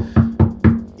door. You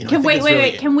know, I think Wait. it's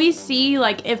really- Can we see,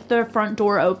 like, if the front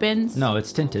door opens? No,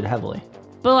 it's tinted heavily.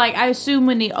 But, like, I assume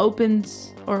when it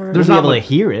opens or... There's We'll not be able much-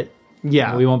 to hear it.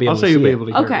 Yeah, We won't be able I'll to say you'll see be it. able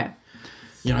to hear Okay. it.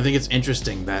 You know, I think it's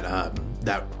interesting that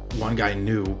that one guy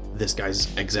knew this guy's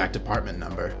exact apartment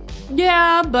number.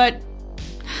 Yeah, but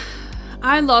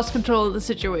I lost control of the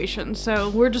situation, so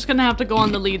we're just gonna have to go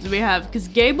on the leads we have, because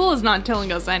Gable is not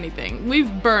telling us anything.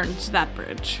 We've burned that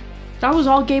bridge. That was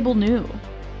all Gable knew.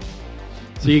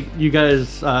 So you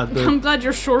guys, I'm glad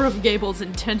you're sure of Gable's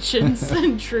intentions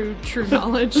and true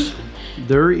knowledge.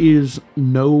 there is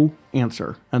no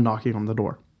answer and knocking on the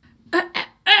door.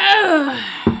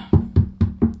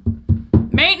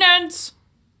 Maintenance!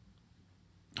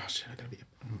 Oh shit, I gotta be.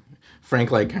 Frank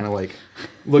kind of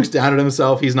looks down at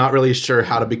himself. He's not really sure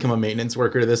how to become a maintenance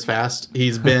worker this fast.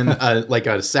 He's been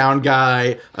a sound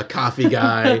guy, a coffee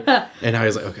guy, and now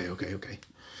he's like, okay.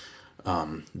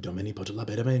 Domini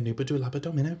potulaba, domini potulaba,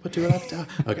 domini potulaba.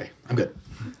 Okay, I'm good.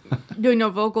 Doing no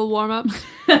vocal warm-ups?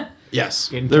 Yes.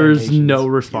 There's no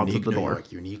response at the door.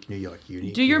 Unique New York.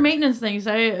 Do your maintenance thing.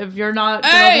 Say if you're not.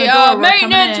 Hey, door,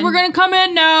 maintenance! We're gonna come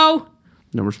in now!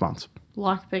 No response.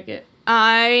 Lockpick it.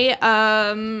 I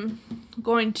am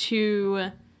going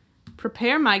to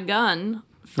prepare my gun,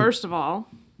 first of all.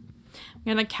 I'm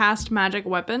going to cast Magic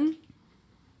Weapon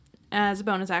as a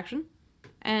bonus action.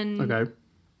 And Okay.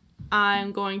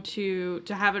 I'm going to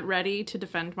have it ready to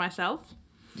defend myself.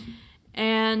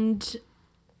 And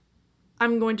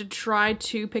I'm going to try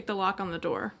to pick the lock on the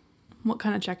door. What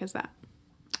kind of check is that?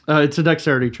 It's a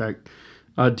dexterity check.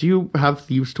 Do you have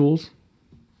thieves' tools?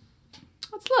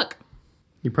 Let's look.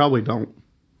 You probably don't,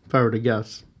 if I were to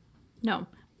guess. No,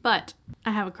 but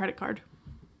I have a credit card.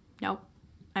 No,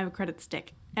 I have a credit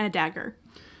stick and a dagger.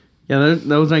 Yeah,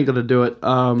 those ain't gonna do it.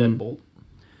 Deadbolt.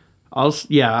 I'll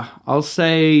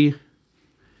say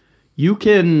you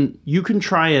can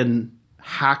try and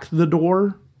hack the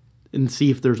door and see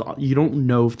if you don't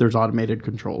know if there's automated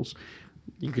controls.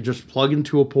 You could just plug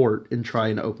into a port and try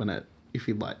and open it if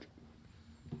you'd like.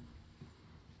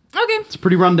 Okay, It's a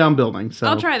pretty rundown building, so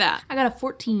I'll try that. I got a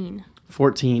 14.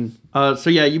 14. So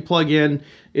yeah, you plug in.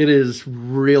 It is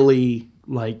really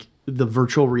the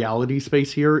virtual reality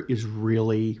space here is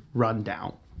really run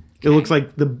down. It looks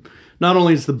like not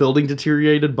only is the building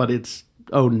deteriorated, but its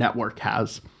own network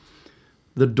has.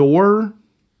 The door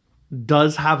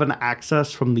does have an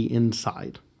access from the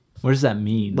inside. What does that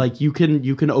mean? You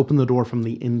can open the door from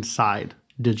the inside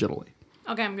digitally.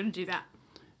 Okay, I'm gonna do that.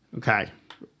 Okay.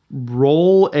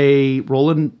 Roll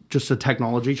in just a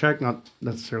technology check, not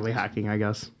necessarily hacking, I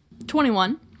guess.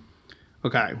 21.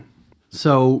 Okay.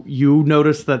 So you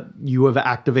notice that you have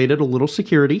activated a little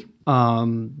security.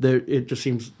 It just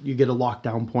seems you get a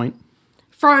lockdown point.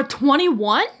 For a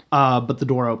 21? But the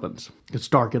door opens. It's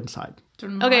dark inside.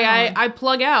 Okay, I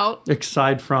plug out.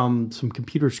 Aside from some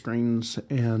computer screens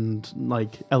and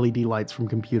LED lights from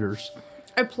computers.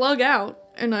 I plug out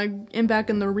and I am back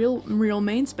in the real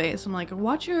main space. I'm like,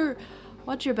 watch your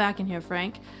back in here,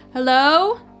 Frank.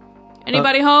 Hello?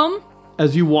 Anybody home?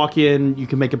 As you walk in, you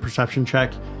can make a perception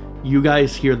check. You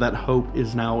guys hear that Hope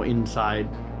is now inside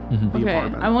the Okay,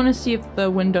 apartment. I want to see if the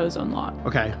window's unlocked.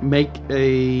 Okay, make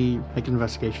an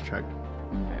investigation check.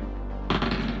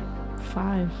 Okay.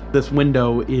 5. This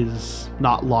window is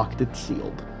not locked, it's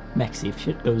sealed. Mexi, if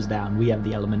shit goes down, we have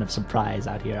the element of surprise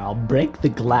out here. I'll break the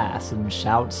glass and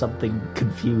shout something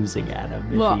confusing at him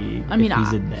if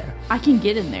he's in there. I can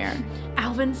get in there.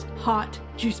 Alvin's hot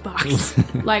juice box.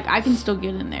 I can still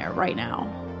get in there right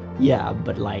now. Yeah,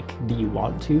 but do you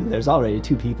want to? There's already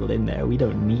 2 people in there. We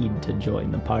don't need to join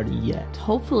the party yet.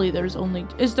 Hopefully there's only...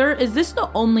 Is this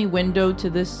the only window to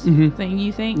this thing,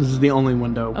 you think? This is the only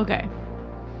window. Okay.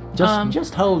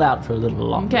 Just hold out for a little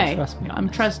longer. Okay. Trust me on I'm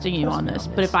this. trusting you Trust on me this.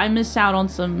 But if I miss out on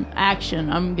some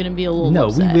action, I'm going to be a little No,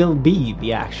 upset. we will be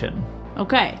the action.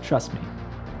 Okay. Trust me.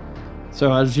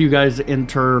 So as you guys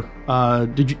enter,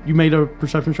 you made a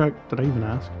perception check? Did I even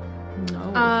ask?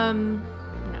 No. No.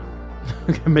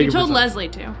 Okay, make You a told perception. Leslie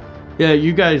to. Yeah,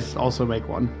 you guys also make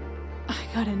one. I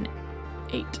got an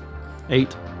 8.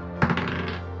 8.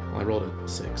 Well, I rolled a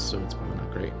 6, so it's probably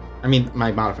not great. I mean,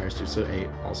 my modifier's 2, so 8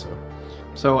 also.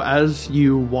 So as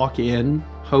you walk in,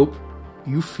 Hope,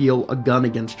 you feel a gun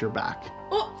against your back.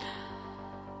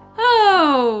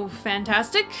 Oh,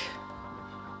 fantastic.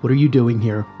 What are you doing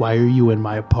here? Why are you in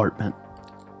my apartment?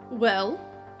 Well,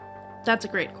 that's a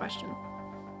great question.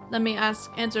 Let me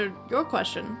answer your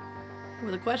question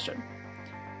with a question.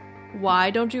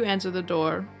 Why don't you answer the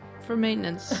door for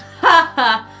maintenance?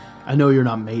 I know you're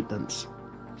not maintenance.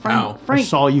 Wow. I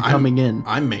saw you coming in.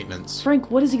 I'm maintenance.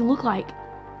 Frank, what does he look like?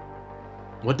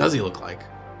 What does he look like?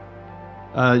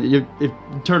 If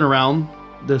you turn around,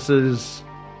 this is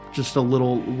just a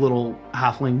little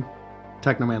halfling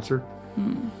technomancer.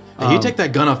 Hey, you take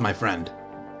that gun off my friend.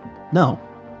 No,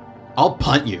 I'll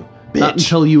punt you, bitch. not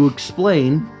until you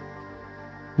explain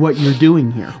what you're doing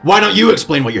here. Why don't you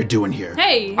explain what you're doing here?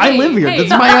 Hey, I live here. Hey, This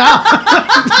is my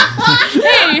house.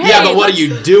 hey, Yeah, but what are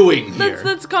you doing here?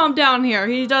 Let's calm down here.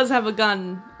 He does have a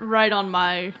gun right on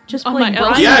my Just on plain my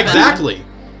Brian. elbow. Yeah, exactly.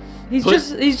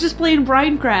 He's just playing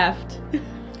Minecraft.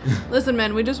 Listen,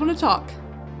 man, we just want to talk.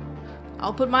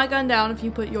 I'll put my gun down if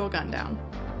you put your gun down.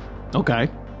 Okay.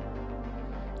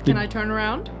 Can I turn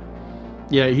around?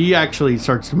 Yeah, he actually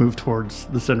starts to move towards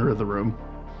the center of the room.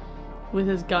 With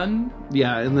his gun?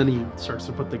 Yeah, and then he starts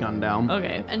to put the gun down.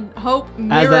 Okay. And Hope As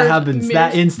mirrors, that happens,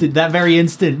 that very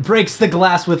instant, breaks the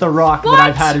glass with a rock that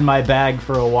I've had in my bag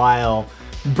for a while.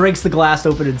 Breaks the glass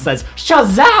open and says,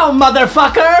 "Shazam,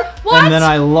 motherfucker!" What? And then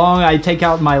I take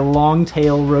out my long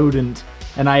tail rodent,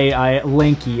 and I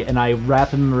lanky, and I wrap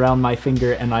him around my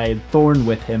finger, and I thorn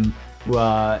whip him,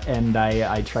 and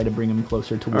I try to bring him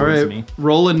closer All towards right, me.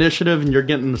 roll initiative, and you're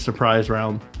getting the surprise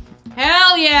round.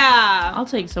 Hell yeah! I'll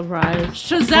take surprise.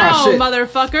 Shazam, shit.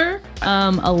 motherfucker!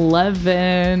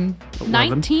 11.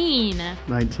 19.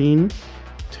 19.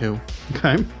 2.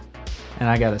 Okay. And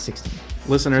I got a 16.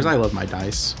 Listeners, I love my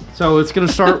dice. So it's gonna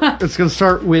start. It's gonna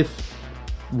start with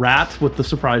Rat with the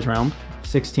surprise round.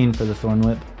 16 for the thorn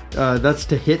whip. That's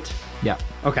to hit. Yeah.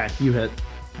 Okay, you hit.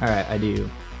 All right, I do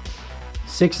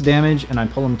 6 damage, and I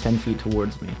pull him 10 feet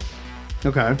towards me.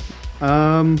 Okay.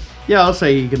 Yeah, I'll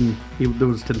say there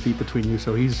was 10 feet between you,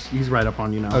 so he's right up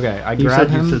on you now. Okay, I You grab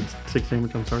said him. you said 6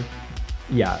 damage. I'm sorry.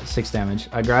 Yeah, 6 damage.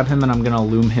 I grab him, and I'm gonna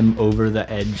loom him over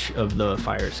the edge of the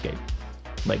fire escape,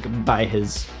 like by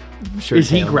his shirt. Is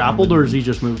he tail. grappled or is he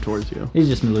just moved towards you? He's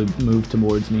just moved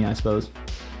towards me, I suppose.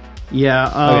 Yeah.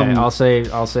 Okay,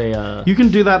 I'll say. You can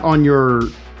do that on your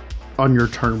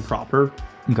turn proper.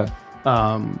 Okay.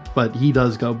 But he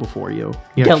does go before you.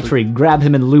 He actually- Geltree, grab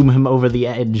him and loom him over the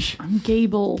edge. I'm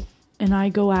Gable, and I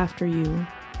go after you.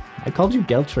 I called you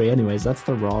Geltree anyways. That's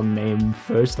the wrong name,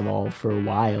 first of all, for a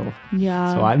while.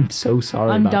 Yeah. So I'm so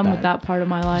sorry I'm about done that. with that part of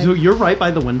my life. So you're right by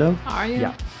the window. Are you?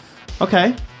 Yeah.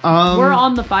 Okay. We're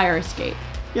on the fire escape.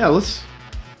 Yeah. Let's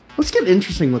get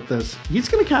interesting with this. He's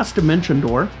gonna cast Dimension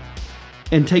Door,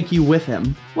 and take you with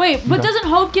him. Wait, but doesn't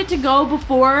Hope get to go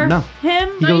before No. him?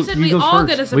 He No, you goes- said he we goes all first.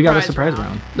 get a surprise We got a surprise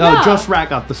round. No, Yeah. just Rat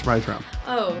got the surprise round.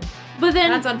 Oh. But then,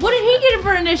 That's what did he get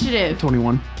for initiative?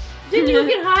 21. Didn't you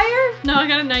get higher? No, I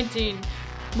got a 19.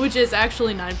 Which is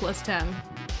actually 9 plus 10.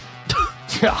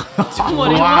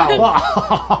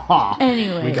 Wow.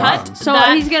 Anyway, got him. so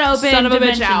That he's gonna open son of a bitch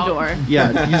Dimension out. Door.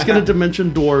 Yeah, he's gonna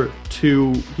Dimension Door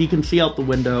to. He can see out the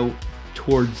window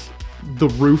towards the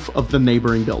roof of the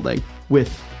neighboring building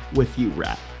with you,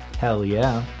 Rat. Hell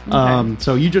yeah.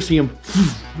 So you just see him.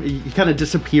 He kind of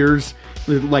disappears.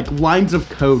 Like lines of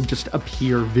code just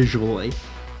appear visually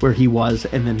where he was,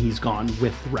 and then he's gone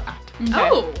with Rat.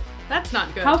 Oh, that's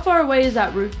not good. How far away is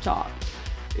that rooftop?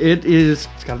 It's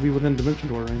got to be within Dimension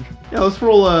Door range. Yeah, let's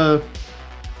roll a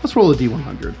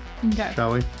D100, Okay.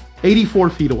 shall we? 84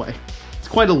 feet away. It's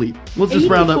quite a leap. We'll just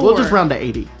round it. We'll just 84. round to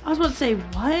 80. I was about to say,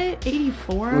 what?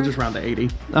 84? We'll just round to 80.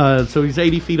 So he's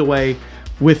 80 feet away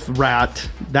with Rat.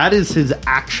 That is his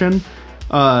action.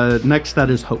 Next, that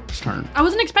is Hope's turn. I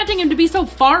wasn't expecting him to be so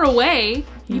far away.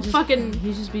 He just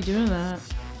be doing that.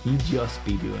 He'd just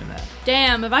be doing that.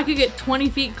 Damn, if I could get 20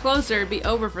 feet closer, it'd be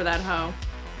over for that hoe.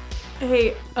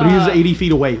 Hey, But he is 80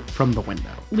 feet away from the window.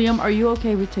 Liam, are you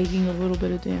okay with taking a little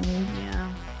bit of damage?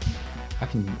 Yeah. I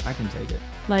can take it.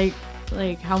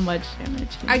 Like how much damage?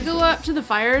 I go up to the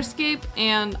fire escape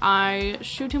and I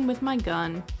shoot him with my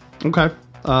gun. Okay.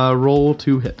 Roll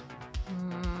to hit.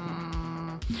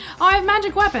 Oh, I have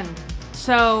magic weapon.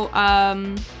 So,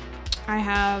 I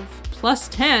have plus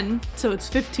 10, so it's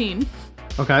 15.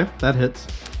 Okay, that hits.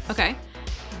 Okay.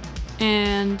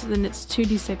 And then it's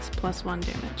 2d6 plus 1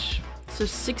 damage. So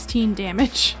 16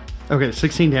 damage. Okay,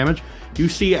 16 damage. You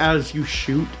see as you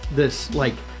shoot this,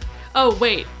 like, Oh,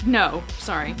 wait. No.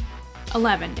 Sorry.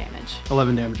 11 damage.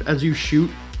 11 damage. As you shoot,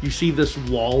 you see this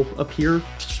wall appear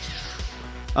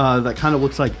that kind of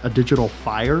looks like a digital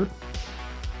fire.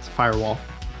 It's a firewall.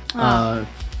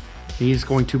 He's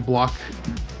going to block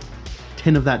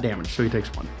 10 of that damage, so he takes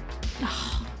 1.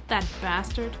 That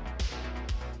bastard.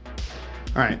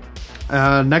 All right.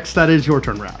 Next, that is your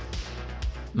turn, Rat.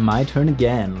 My turn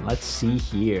again. Let's see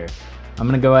here. I'm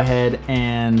gonna go ahead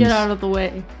and Get out of the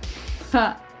way.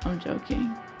 Ha, I'm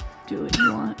joking. Do what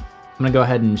you want. I'm gonna go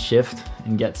ahead and shift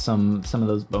and get some of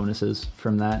those bonuses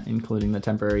from that, including the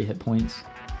temporary hit points.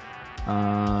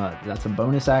 That's a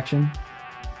bonus action.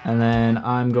 And then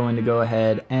I'm going to go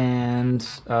ahead and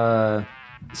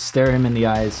stare him in the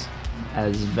eyes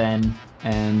as Ven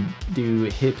and do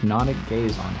hypnotic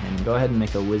gaze on him. Go ahead and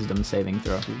make a wisdom saving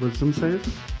throw. Wisdom save?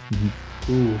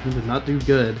 Ooh, he did not do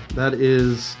good. That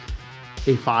is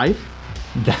a 5.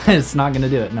 That's not gonna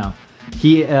do it, no.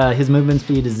 His movement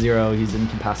speed is 0. He's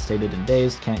incapacitated and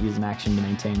dazed. Can't use an action to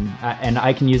maintain, and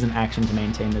I can use an action to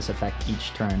maintain this effect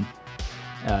each turn.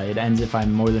 It ends if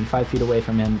I'm more than 5 feet away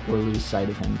from him or lose sight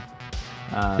of him.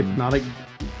 Hypnotic.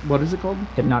 What is it called?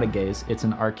 Hypnotic gaze. It's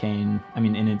an arcane.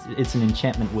 It's an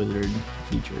enchantment wizard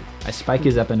feature. I spike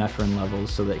his epinephrine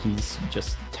levels so that he's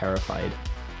just terrified.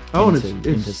 Oh, into and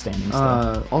it's standing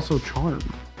still. also charm.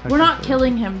 We're not technically.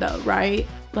 killing him though, right?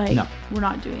 Like, No. we're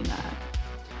not doing that.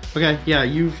 Okay, yeah,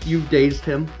 you've dazed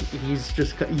him. He's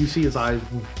just you see his eyes.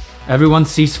 Everyone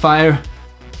cease fire.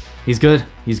 He's good.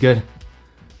 He's good.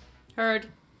 Heard.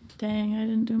 Dang, I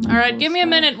didn't do my All right, whole give me a stuff.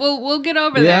 minute. We'll get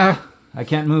over Yeah, there. I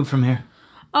can't move from here.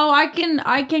 Oh, I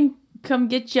can come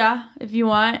get ya if you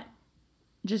want.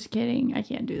 Just kidding. I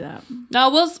can't do that. No,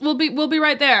 we'll be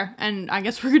right there. And I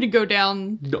guess we're gonna go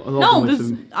down. No,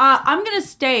 I'm gonna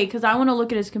stay because I want to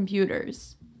look at his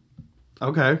computers.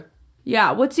 Okay.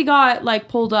 Yeah, what's he got like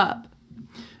pulled up?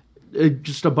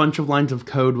 Just a bunch of lines of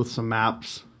code with some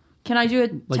maps. Can I do a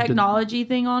the- technology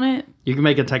thing on it? You can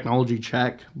make a technology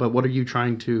check, but what are you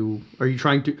trying to? Are you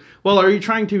trying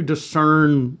to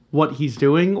discern what he's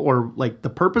doing, or like the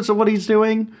purpose of what he's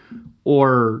doing,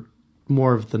 or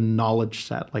more of the knowledge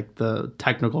set, like the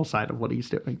technical side of what he's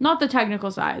doing? Not the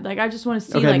technical side. Like I just want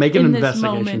to see. Okay, like, make an in this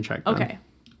investigation moment. check then. Okay.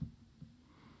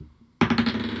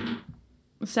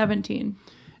 17.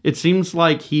 It seems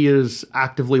like he is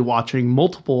actively watching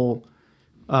multiple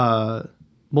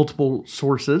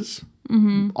sources,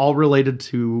 all related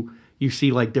to. You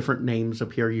see like different names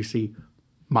appear. You see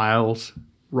Miles,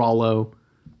 Rollo,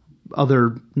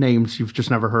 other names you've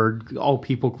just never heard. All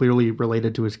people clearly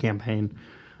related to his campaign.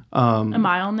 Am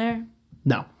I on there?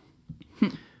 No.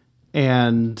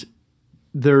 And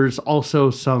there's also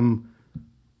some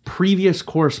previous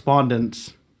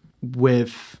correspondence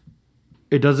with.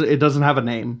 It doesn't have a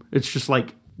name. It's just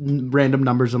like random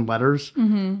numbers and letters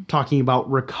talking about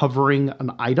recovering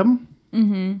an item.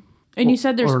 Mm-hmm. And you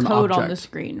said there's or an code on object. the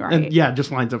screen, right? And yeah,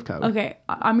 just lines of code. Okay,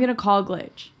 I'm gonna call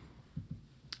Glitch.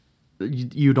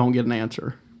 You don't get an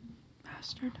answer.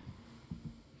 Bastard.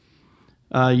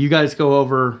 You guys go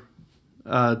over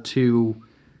to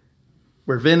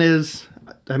where Vin is.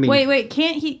 I mean, Wait,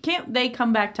 can't they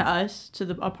come back to us to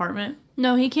the apartment?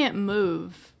 No, he can't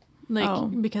move. Like Oh.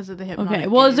 because of the hypnotic. Okay.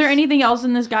 Well, is there gaze. anything else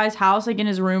in this guy's house, like in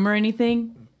his room or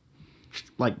anything?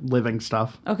 like living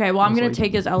stuff. Okay. Well, I'm gonna Mostly.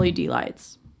 take his LED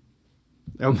lights.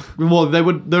 Oh, well,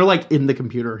 they're like in the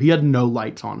computer. He had no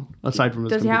lights on aside from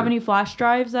his Does he computer. have any flash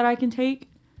drives that I can take?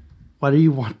 Why do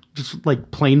you want just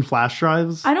like plain flash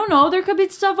drives? I don't know. There could be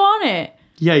stuff on it.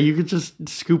 Yeah, you could just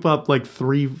scoop up like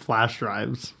 3 flash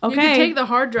drives. You Okay. could take the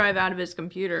hard drive out of his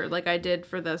computer, like I did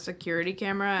for the security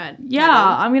camera at. Yeah,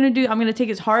 I'm gonna take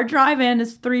his hard drive and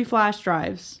his 3 flash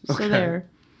drives. So Okay. there.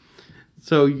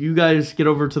 So you guys get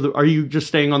over to the. Are you just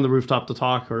staying on the rooftop to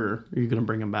talk, or are you gonna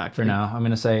bring him back For now, I'm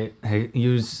gonna say, hey,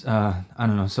 use I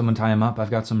don't know, someone tie him up. I've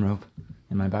got some rope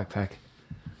in my backpack.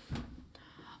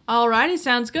 Alrighty,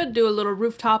 sounds good. Do a little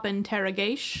rooftop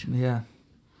interrogation. Yeah.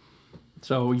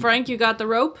 So Frank, you got the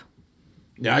rope?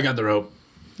 Yeah, I got the rope.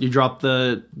 you drop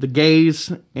the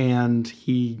gaze, and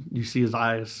you see his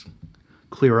eyes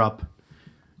clear up,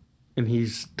 and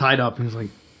he's tied up, and he's like,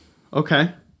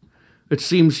 "Okay, it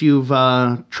seems you've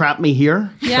trapped me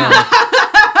here." Yeah.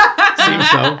 Seems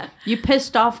so. You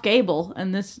pissed off Gable,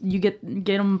 and you get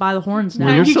him by the horns now.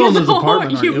 Well, you're You still in get his the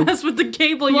apartment, horn- aren't you? mess with the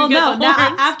cable, well, you get no. the Now,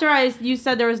 horns. after you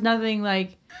said there was nothing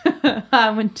like,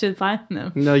 I went to find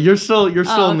them. No, you're still in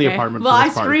the Okay. apartment. Well, for I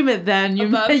this part. scream it then. You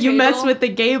Above mess Gable? with the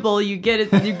Gable, you get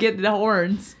it. You get the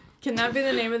horns. Can that be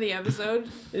the name of the episode?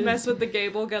 Mess with the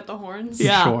Gable, get the horns?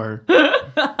 Yeah. Sure.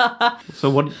 So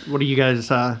what do you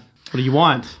guys? What do you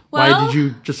want? Why Well- did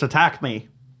you just attack me?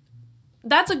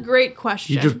 That's a great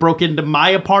question. You just broke into my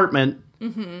apartment.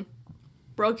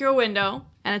 broke your window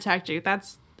and attacked you.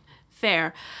 That's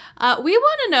fair. We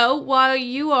want to know why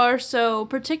you are so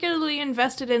particularly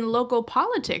invested in local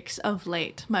politics of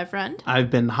late, my friend. I've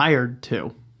been hired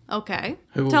to. Okay.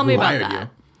 Who Tell me about hired that. you?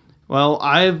 Well,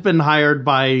 I've been hired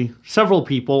by several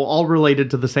people, all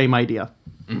related to the same idea.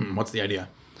 What's the idea?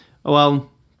 Well,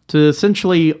 to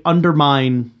essentially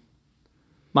undermine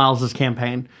Miles's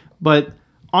campaign. But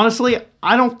honestly,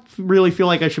 I don't really feel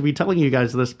like I should be telling you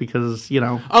guys this because,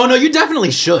 Oh no, you definitely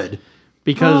should.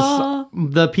 because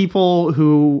the people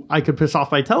who I could piss off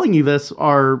by telling you this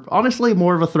are honestly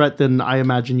more of a threat than I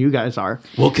imagine you guys are.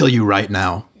 We'll kill you right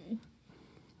now.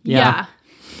 Yeah.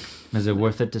 Is it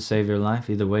worth it to save your life?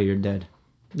 Either way, you're dead.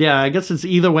 Yeah, I guess it's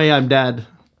either way I'm dead.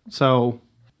 So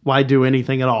why do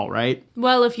anything at all, right?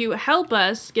 Well, if you help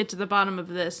us get to the bottom of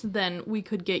this, then we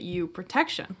could get you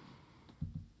protection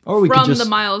Or we could from just, the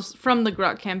Miles from the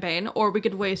Gruck campaign, or we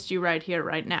could waste you right here,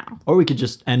 right now. or we could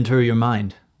just enter your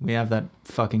mind. We have that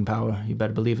fucking power. You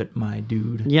better believe it, my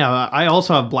dude. Yeah, I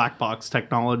also have black box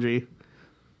technology.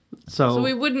 So So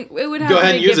we would have Go to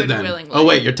ahead and use it given then. willingly. Oh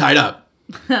wait, you're tied up.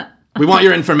 We want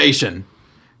your information,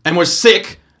 and we're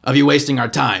sick of you wasting our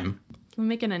time. Can we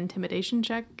make an intimidation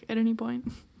check at any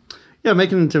point? yeah,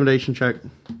 make an intimidation check.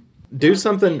 Do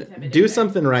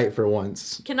something right for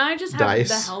once. Can I just have Dice.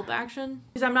 the help action?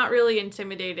 Because I'm not really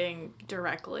intimidating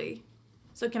directly.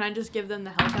 So can I just give them the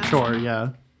help action? Sure, yeah.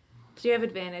 Do you have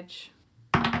advantage?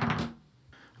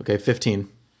 Okay, 15.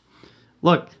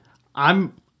 Look,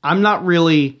 I'm not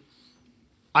really.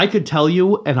 I could tell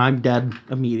you, and I'm dead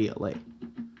immediately.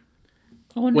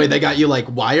 Wait, they got you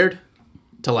like wired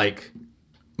to like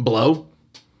blow?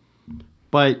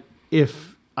 But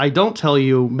if I don't tell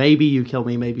you, maybe you kill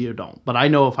me, maybe you don't. But I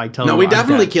know if I tell you, No, we I'm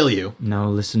definitely dead. kill you. Now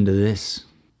listen to this.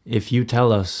 If you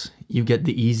tell us, you get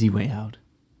the easy way out.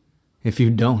 If you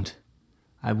don't,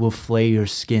 I will flay your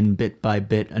skin bit by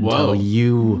bit until Whoa.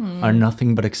 you are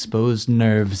nothing but exposed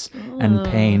nerves and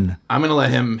pain. I'm gonna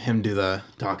let him do the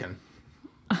talking.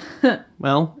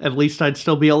 Well, at least I'd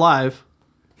still be alive.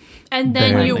 And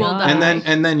then Barely. you will die.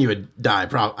 And then you would die.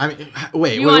 I mean,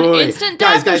 wait, You wait, want wait. instant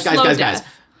guys, death or slow guys. death?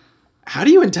 How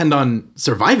do you intend on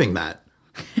surviving that?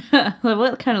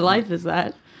 What kind of life is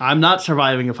that? I'm not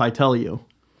surviving if I tell you.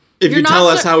 If You're you not tell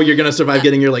us sur- how you're gonna survive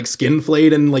getting your like skin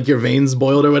flayed and like your veins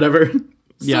boiled or whatever.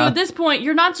 So Yeah. at this point,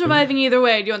 you're not surviving either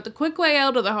way. Do you want the quick way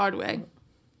out or the hard way?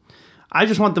 I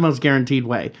just want the most guaranteed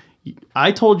way.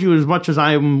 I told you as much as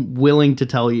I'm willing to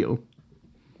tell you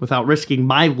without risking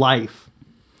my life.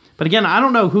 But again, I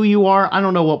don't know who you are. I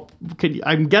don't know what...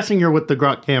 I'm guessing you're with the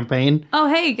Grunt campaign. Oh,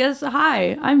 hey,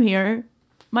 hi, I'm here.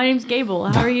 My name's Gable.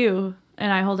 How are you?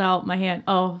 And I hold out my hand.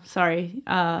 Oh, sorry.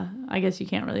 I guess you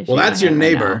can't really. Well, shake that's my your hand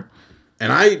right neighbor,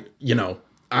 and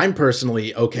I'm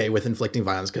personally okay with inflicting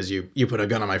violence because you put a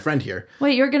gun on my friend here. now.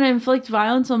 Wait, you're gonna inflict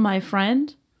violence on my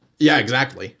friend? Yeah,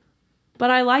 exactly. But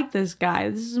I like this guy.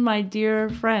 This is my dear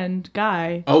friend,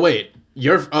 Guy. Oh wait,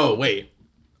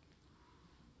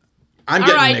 I'm All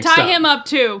getting right, mixed tie up. him up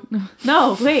too.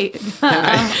 No, wait.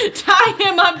 Tie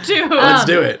him up too. Let's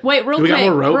do it. Wait, Do we got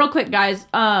more rope? real quick, guys.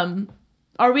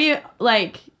 Are we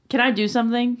like? Can I do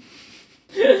something?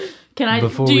 Can I?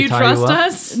 Before Do we you tie trust you up?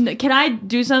 us? Can I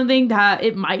do something that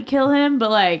it might kill him,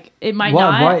 but like it might Why?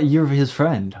 not? Why? You're his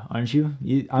friend, aren't you?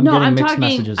 I'm No, getting I'm mixed talking.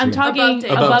 messages I'm here. talking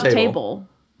Above above table. table.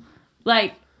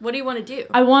 Like What do you want to do?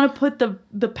 I want to put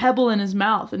the pebble in his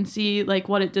mouth and see like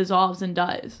what it dissolves and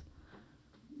does.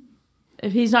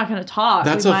 If he's not gonna talk,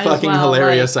 That's we a might as fucking well,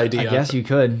 hilarious like- idea. I guess you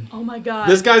could. Oh my god.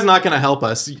 This guy's not gonna help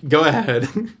us. Go ahead.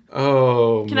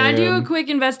 Oh, Can I do a quick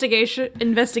investigation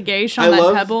on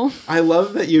that pebble? I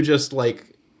love that you just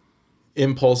like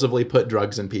impulsively put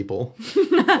drugs in people.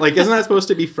 Like, isn't that supposed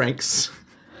to be Frank's?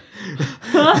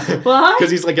 What?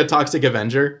 Because he's like a toxic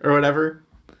Avenger or whatever.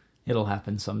 It'll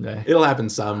happen someday. It'll happen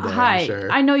someday. Hi, I'm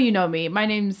sure. I know you know me. My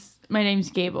name's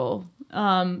Gable.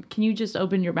 Can you just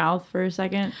open your mouth for a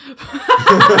second?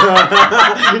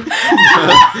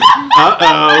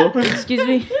 Uh-oh. Excuse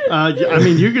me. I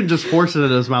mean, you can just force it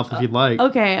in his mouth if you'd like.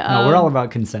 Okay. No, we're all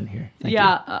about consent here. Thank you.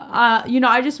 yeah.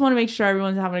 I just want to make sure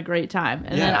everyone's having a great time,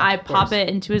 and then Yeah, I of pop course. it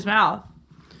into his mouth.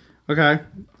 Okay.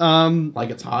 Like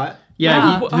it's hot.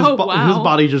 Yeah, Yeah. his Wow.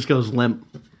 body just goes limp.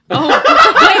 Wait.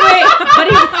 But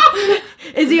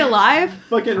is he alive?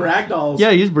 Fucking ragdolls.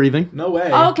 Yeah, he's breathing. No way.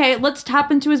 Oh, okay, let's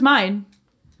tap into his mind.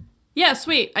 Yeah,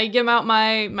 sweet. I give out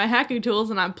my hacking tools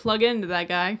and I plug into that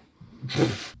guy.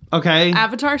 Okay.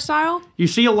 Avatar style? You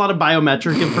see a lot of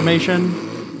biometric information.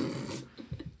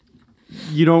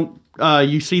 You don't.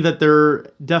 You see that there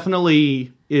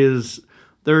definitely is.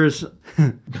 There's.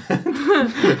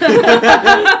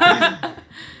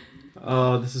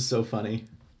 Oh, this is so funny.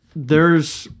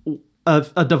 There's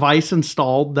a device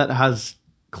installed that has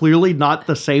clearly not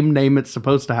the same name it's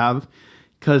supposed to have,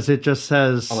 because it just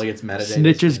says Oh, like it's metadata.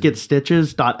 snitches get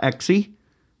stitches.exe.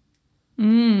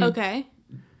 Okay.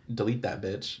 Delete that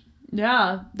bitch.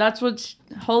 Yeah, that's what's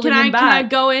holding Can I him back. can I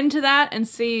go into that and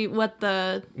see what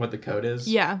the What the code is?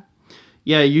 yeah.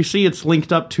 Yeah, you see it's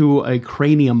linked up to a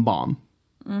cranium bomb.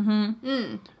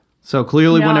 Mm-hmm. So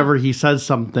clearly, Yeah. whenever he says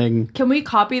something, Can we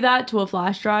copy that to a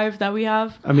flash drive that we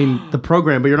have? I mean, the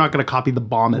program, but you're not going to copy the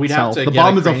bomb We'd have itself. to The get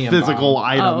bomb a is a cranium physical bomb.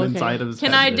 item Oh, okay. inside of his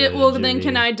Can head. I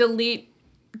can I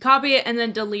copy it and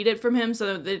then delete it from him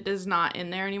so that it is not in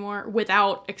there anymore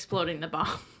without exploding the bomb?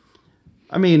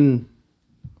 I mean,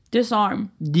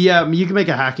 Disarm. yeah, you can make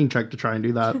a hacking check to try and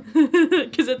do that.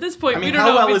 Because at this point I mean, we don't how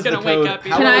know well if is he's the gonna wake code? up.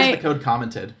 How Can well I- is the code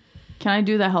commented? Can I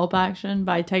do the help action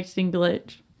by texting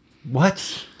glitch?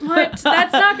 What? What?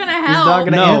 That's not gonna help. He's not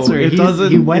gonna No, answer. it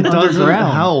doesn't. He went it doesn't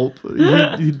underground. help.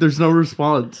 There's no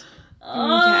response.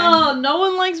 Oh, no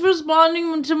one likes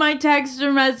responding to my text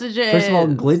or messages. First of all,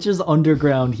 Glitch is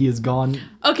underground. He has gone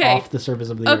Okay. off the surface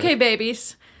of the earth. Okay,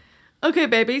 babies.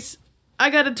 I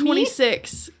got a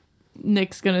 26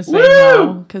 Nick's gonna say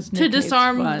no because to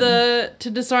disarm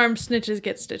snitches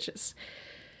get stitches.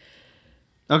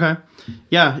 Okay.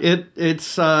 Yeah,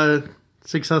 it's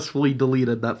successfully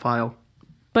deleted that file.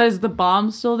 But is the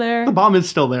bomb still there? The bomb is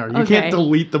still there. You Okay. can't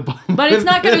delete the bomb. But it's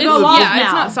not gonna go off now.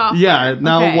 It's not software. Yeah,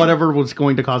 now Okay. whatever was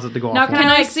going to cause it to go Now off. can Can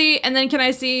I, I like, see? And then can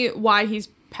I see why he's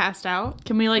passed out?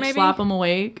 Can we like Maybe? slap him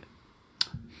awake?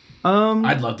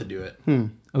 I'd love to do it.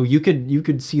 Oh, you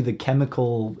could see the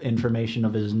chemical information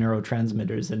of his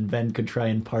neurotransmitters, and Ven could try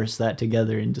and parse that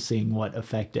together into seeing what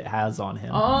effect it has on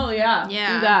him. Oh yeah,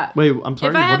 Yeah. do that. Wait, I'm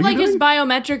sorry. If I what have are like you his doing?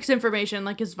 biometrics information,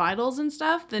 like his vitals and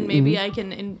stuff, then maybe I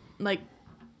can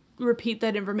repeat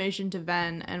that information to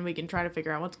Ven, and we can try to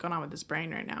figure out what's going on with his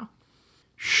brain right now.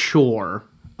 Sure.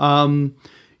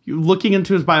 Looking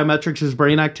into his biometrics, his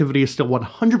brain activity is still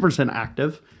 100%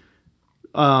 active.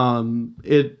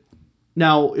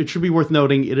 It should be worth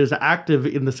noting it is active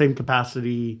in the same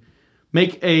capacity.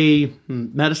 Make a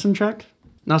medicine check.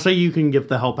 Now, say you can give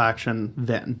the help action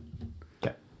then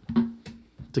Okay.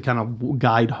 to kind of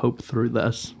guide Hope through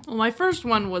this. Well, my first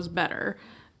one was better,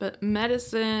 but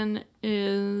medicine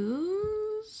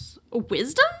is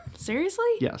wisdom. Seriously?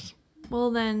 Yes. Well,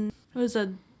 then it was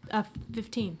a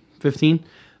 15. 15.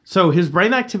 So his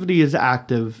brain activity is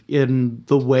active in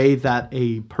the way that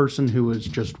a person who is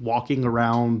just walking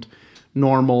around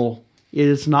normal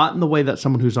is, not in the way that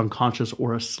someone who's unconscious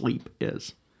or asleep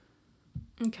is.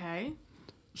 Okay.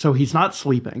 So he's not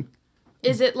sleeping.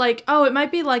 Is it like? Oh, it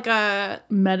might be like a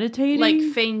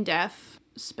Meditating. feign death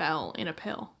spell in a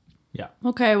pill. Yeah.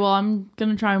 Okay, well I'm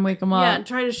gonna try and wake him up. Yeah,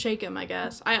 try to shake him. I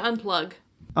guess I unplug.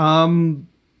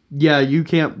 Yeah, you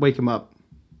can't wake him up.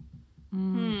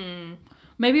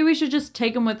 Maybe we should just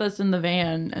take him with us in the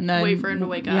van and then Wait for him to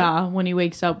wake up. Yeah, when he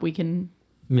wakes up, we can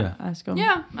Yeah. ask him.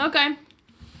 Yeah. Okay.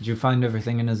 Did you find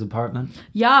everything in his apartment?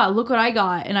 Yeah, look what I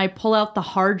got. And I pull out the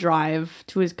hard drive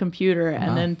to his computer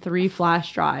and then 3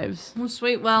 flash drives. Well,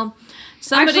 sweet. Well,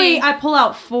 somebody. Actually, I pull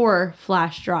out 4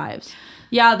 flash drives.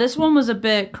 Yeah, this one was a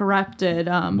bit corrupted,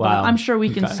 but Wow. I'm sure we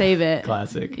can Okay. save it.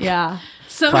 Classic. Yeah.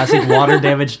 Classic water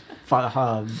damaged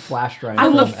flash drive. I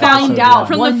will from find episode out one.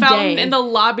 from one the fountain day. in the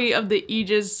lobby of the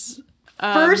Aegis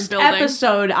First building.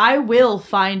 episode, I will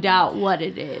find out what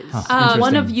it is. One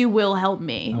interesting. of you will help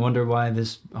me. I wonder why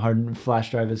this hard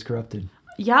flash drive is corrupted.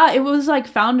 Yeah, it was like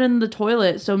found in the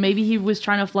toilet, so maybe he was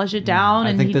trying to flush it down, I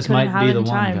and think he this couldn't might have be it the in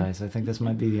one, time. guys. I think this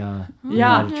might be the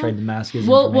Yeah. trade the mask is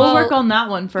We'll information. work on that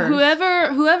one first.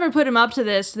 Whoever put him up to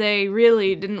this, they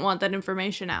really didn't want that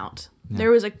information out. There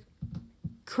was a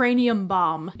cranium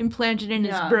bomb implanted in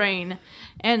his Yeah. brain,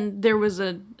 and there was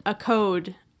a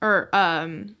code or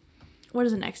what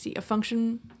is an exe? A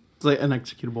function, It's like an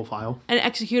executable file. an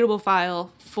executable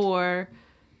file for.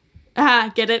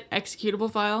 Get it? Executable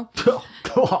file.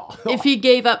 If he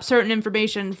gave up certain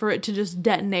information for it to just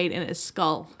detonate in his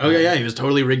skull. Oh yeah, he was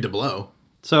totally rigged to blow.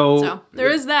 So there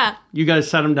is that. You guys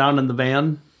set him down in the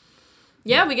van.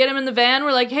 Yeah, we get him in the van.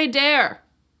 We're like, hey, Dare,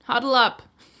 huddle up.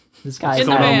 This guy In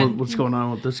the What's going on van. with- What's going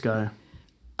on with this guy?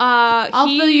 I'll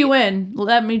fill you in.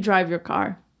 Let me drive your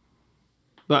car.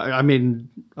 But, I mean,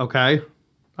 okay.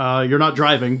 You're not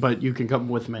driving, but you can come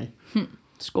with me.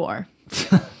 Score.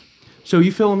 So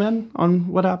you fill him in on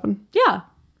what happened? Yeah.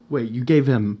 Wait, you gave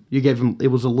him, it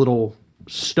was a little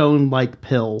stone-like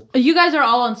pill. You guys are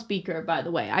all on speaker, by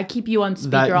the way. I keep you on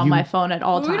speaker on you- my phone at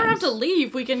all We times. don't have to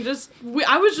leave. We can just.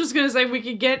 I was just gonna say we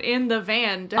could get in the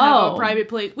van to have Oh. a private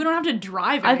place. We don't have to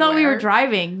drive. I thought we were anywhere.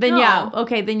 driving. Then No. yeah,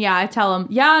 okay. Then yeah, I tell him.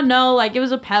 Yeah, no, like it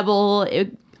was a pebble.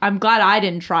 I'm glad I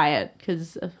didn't try it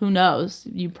because who knows?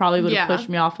 You probably would have Yeah. pushed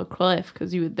me off a cliff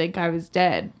because you would think I was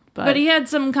dead. But he had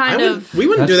some kind of. We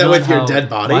wouldn't do That's that not with your how- dead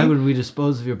body. Why would we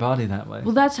dispose of your body that way?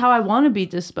 Well, that's how I want to be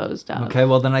disposed of. Okay,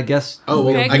 well then I guess. Oh, well,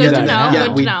 Okay, I good guess to know, yeah,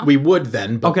 good to know. we would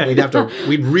then, but Okay. we'd have to.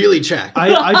 We'd really check.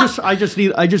 I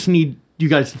just need you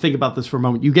guys to think about this for a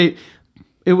moment.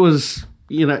 It was,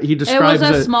 he It describes was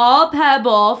a it small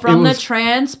pebble from It the was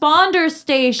transponder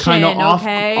station. kind of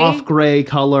Okay. off gray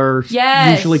color,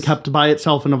 Yes. usually kept by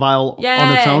itself in a vial on its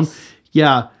Yes. own.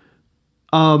 Yeah.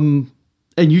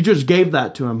 And you just gave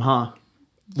that to him, huh?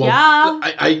 Yeah.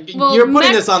 Well, you're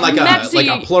putting this on like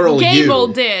a plural Gable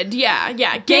you. did, yeah.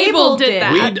 Gable Gable did did.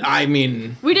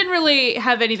 that. We didn't really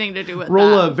have anything to do with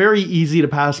Roll that. a very easy to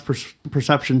pass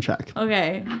perception check.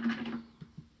 Okay.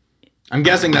 I'm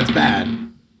guessing that's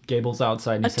bad. Gable's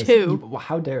outside and he A says, 2.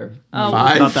 How dare. Oh,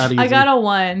 Five. Not that easy. I got a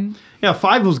 1. Yeah,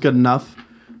 5 was good enough.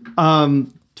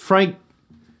 Frank,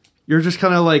 You're just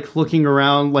kind of like looking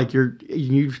around, like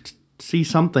you see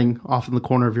something off in the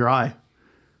corner of your eye.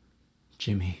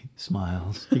 Jimmy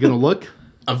smiles. You gonna look?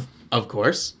 Of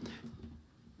course.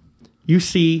 You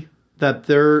see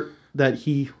that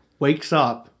he wakes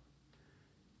up,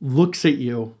 looks at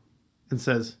you, and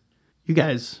says, "You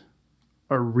guys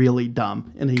are really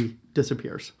dumb," and he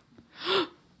disappears.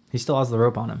 He still has the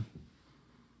rope on him.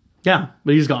 Yeah,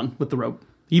 but he's gone with the rope.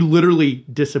 He literally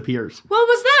disappears. What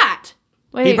was that?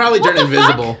 Wait, He probably what turned the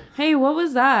fuck? invisible. Hey, what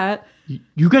was that?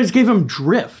 You guys gave him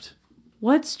drift.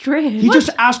 What's drift? He just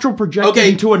astral projected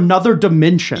Okay. into another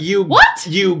dimension. What?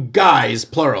 You guys,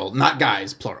 plural, not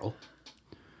guys, plural.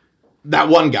 That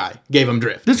one guy gave him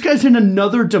drift. This guy's in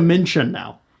another dimension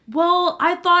now. Well,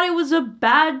 I thought it was a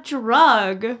bad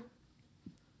drug.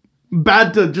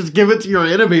 Bad to just give it to your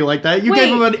enemy like that. You Wait.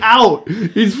 gave him an out.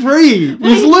 He's free.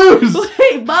 He's loose.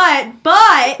 Wait,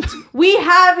 but we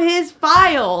have his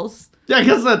files. Yeah, I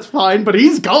guess that's fine, but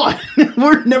he's gone.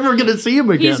 We're never going to see him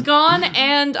again. He's gone,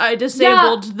 and I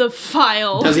disabled the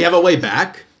file. Does he have a way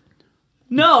back?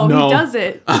 No, No. he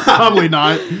doesn't. Probably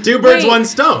not. Two birds, Wait. one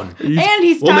stone. And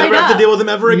he's We'll tied never up. have to deal with him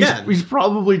ever again. He's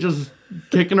probably just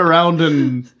kicking around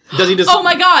and... Does he just? Oh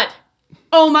my god!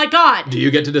 Oh my god! Do you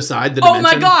get to decide the Oh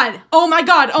dimension? my god! Oh my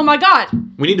god! Oh my god!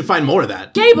 We need to find more of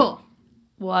that. Gable!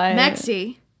 What?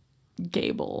 Mexi,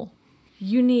 Gable.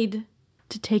 you need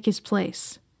to take his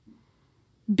place.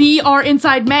 Be our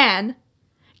inside man.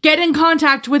 Get in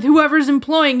contact with whoever's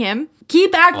employing him.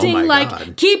 Keep acting Oh my like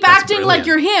God. keep That's acting like brilliant.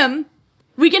 you're him.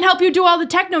 We can help you do all the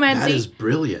technomancy. That is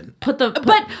brilliant.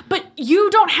 But you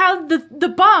don't have the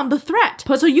bomb, the threat.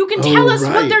 So you can tell us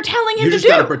what right. they're telling him You to just do.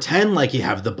 gotta pretend like you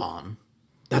have the bomb.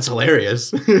 That's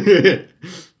hilarious.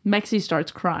 Mexi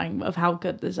starts crying of how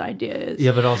good this idea is.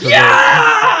 Yeah, but also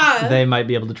they might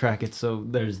be able to track it, so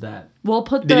there's that. Well,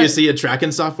 put Did the you see a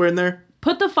tracking software in there?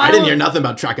 put the file. I didn't hear nothing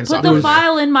about tracking Put software. the in there.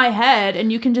 file in my head,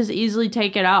 and you can just easily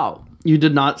take it out. You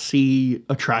did not see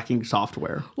a tracking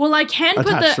software. Well, I can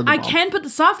Attached to the bomb. put the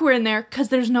software in there because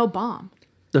there's no bomb.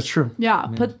 That's true. Yeah,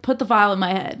 put the file in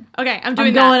my head. Okay, I'm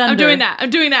doing going that. I'm under. doing that. I'm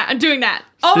doing that. I'm doing that.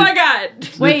 Oh my god!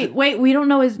 Wait, we don't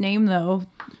know his name though.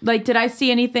 Like, did I see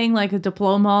anything like a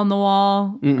diploma on the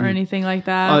wall or anything like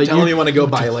that? Tell him you want to go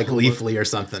buy like Leafly or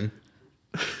something.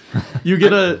 You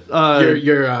get a...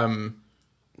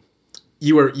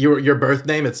 Your birth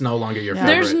name. It's no longer your favorite.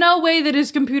 There's no way that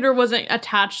his computer wasn't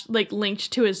attached, like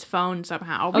linked to his phone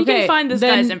somehow. We can find this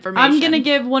then guy's information. I'm gonna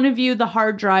give one of you the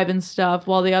hard drive and stuff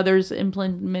while the other's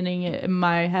implementing it in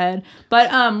my head.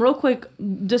 But real quick,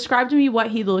 describe to me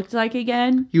what he looked like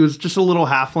again. He was just a little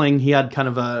halfling. He had kind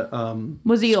of a...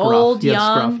 Was he scruff. old, He had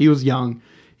young? scruff. He was young.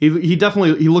 He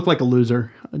definitely... He looked like a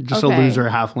loser. Just Okay. a loser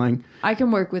halfling. I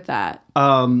can work with that.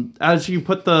 As you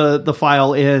put the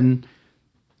file in...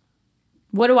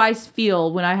 What do I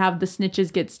feel when I have the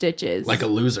snitches get stitches? like a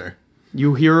loser.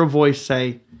 You hear a voice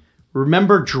say,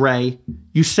 "Remember, Dre,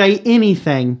 you say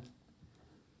anything,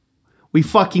 we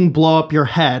fucking blow up your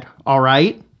head, all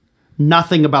right?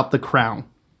 Nothing about the crown."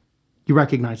 You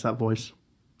recognize that voice.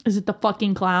 Is it the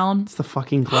fucking clown? It's the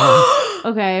fucking clown.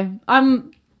 Okay,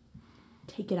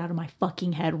 take it out of my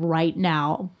fucking head right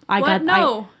now. What?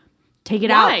 No. Take it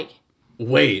Why? out.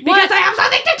 Wait. Because I have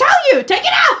something to tell you. Take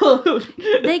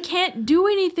it out. They can't do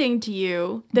anything to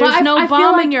you. But There's no I feel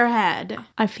bomb like- in your head.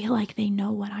 I feel like they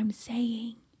know what I'm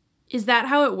saying. Is that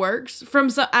how it works?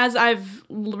 As I've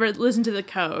listened to the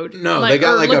code. No, they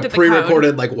got or like looked a at the code.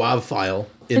 pre-recorded like WAV file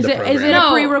in Is the it- program. is it a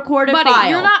pre-recorded buddy, file?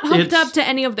 You're not hooked It's- up to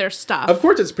any of their stuff. Of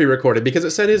course, it's pre-recorded because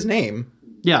it said his name.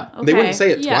 Yeah. They wouldn't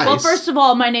say it Yeah. twice. Well, first of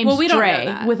all, my name's Well, we don't know Dre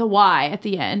that. with a Y at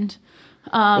the end.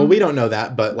 Well, we don't know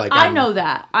that, but like I I'm know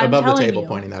that. I'm above the telling table you.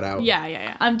 pointing that out.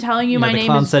 Yeah. I'm telling you, Yeah, my the name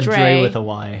clown is said Dre, Dre with a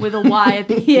Y. With a Y at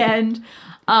the end.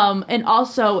 And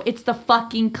also, it's the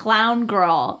fucking clown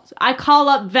girl. I call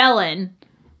up Velen.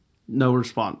 No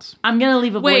response. I'm gonna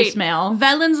leave a Wait, voicemail.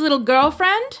 Velen's little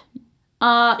girlfriend?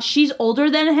 She's older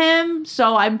than him,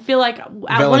 so I feel like at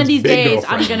one Velen's of these big days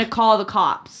girlfriend. I'm gonna call the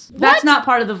cops. That's not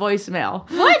part of the voicemail.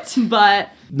 What? But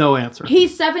No answer.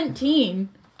 he's 17.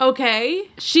 Okay.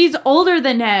 She's older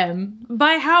than him.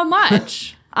 By how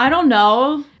much? I don't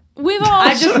know. We've all.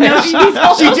 I just know she's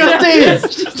older. She just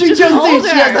is. She just is. She older.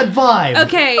 has that vibe.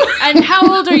 Okay, and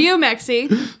how old are you, Mexi?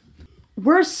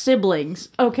 We're siblings,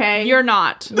 okay? You're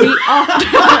not. We are.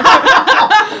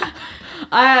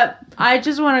 I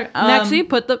just want to. Mexi,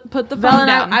 put the phone Velen,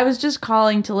 down. I was just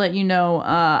calling to let you know.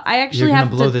 I You're actually gonna have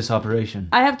blow to. this operation.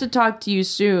 I have to talk to you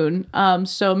soon.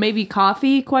 So maybe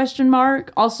coffee? ?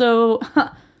 Also,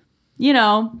 you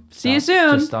know, see you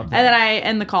soon. Just stop And there. then I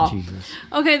end the call. Jesus.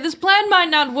 Okay, this plan might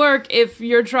not work if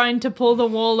you're trying to pull the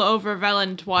wool over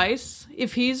Velen twice.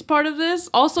 If he's part of this.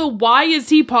 Also, why is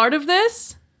he part of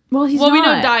this? Well, he's Well, we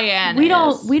know not. Diane We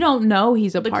is. don't know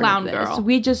he's a The part clown of this. girl.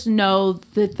 We just know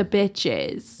that the bitch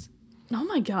is. Oh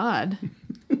my god.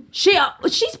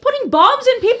 She's putting bombs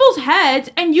in people's heads,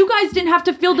 and you guys didn't have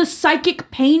to feel the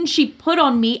psychic pain she put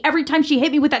on me every time she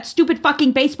hit me with that stupid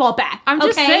fucking baseball bat. I'm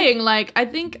just okay? saying, like, I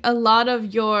think a lot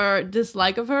of your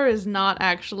dislike of her is not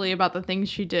actually about the things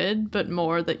she did, but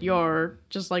more that you're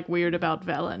just, like, weird about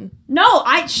Velen. No,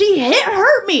 she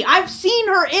hurt me. I've seen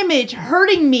her image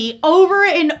hurting me over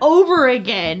and over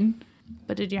again.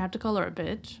 But did you have to call her a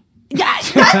bitch? Yeah,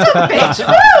 that's a bitch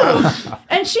move.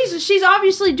 And she's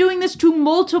obviously doing this to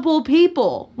multiple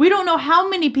people. We don't know how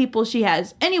many people she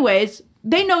has. Anyways,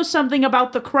 they know something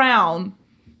about the crown.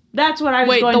 That's what I was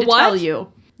Wait, going the to what? tell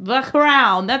you. The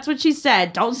crown. That's what she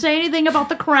said. Don't say anything about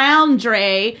the crown,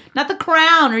 Dre. Not the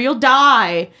crown, or you'll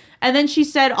die. And then she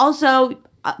said, also,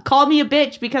 call me a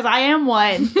bitch because I am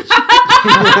one. She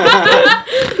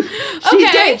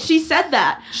Okay. did. She said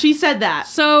that. She said that.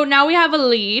 So now we have a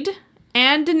lead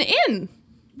and an in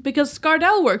because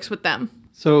Scardell works with them.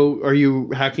 So, are you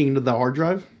hacking into the hard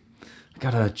drive? I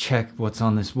gotta check what's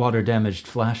on this water-damaged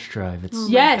flash drive. It's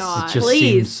Yes, God. it just please.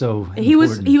 seems so. He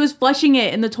was important. flushing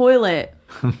it in the toilet.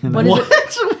 What is What?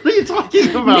 it? What are you talking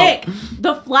about? Nick,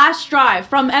 the flash drive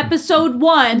from episode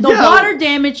 1, the Yeah. water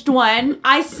damaged one.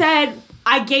 I said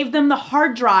I gave them the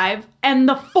hard drive and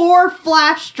the 4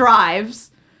 flash drives.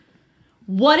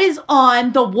 What is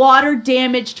on the water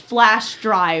damaged flash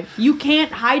drive? You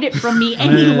can't hide it from me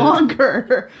any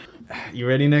longer. You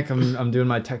ready, Nick? I'm doing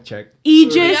my tech check.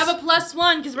 Aegis, You have a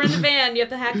 +1 because we're in the band. You have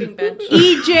the hacking bench.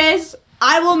 Aegis,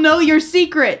 I will know your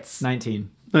secrets.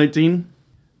 19. 19.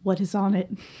 What is on it?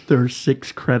 There are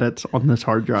 6 credits on this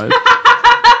hard drive.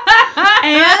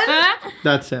 And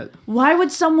That's it. why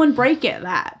would someone break it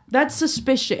That's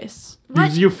suspicious.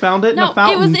 You found it in No, the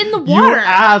fountain. it was in the water. You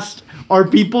asked, are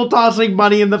people tossing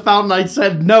money in the fountain? I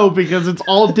said no because it's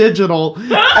all digital.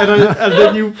 And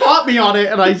then you fought me on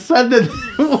it, and I said that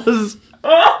it was.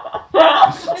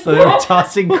 So they were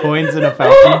tossing coins in a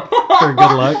fountain for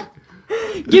good luck.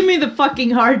 Give me the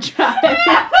fucking hard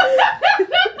drive.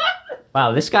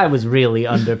 Wow, this guy was really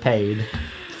underpaid.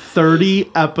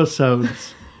 30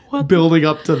 episodes building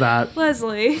up to that.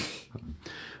 Leslie.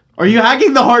 Are you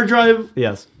hacking the hard drive?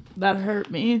 Yes. That hurt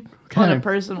me on a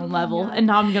personal level, and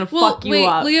now I'm gonna Well, fuck you wait,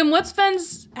 up. Liam, what's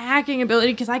Fenn's hacking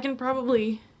ability? Because I can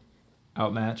probably...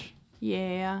 Outmatch.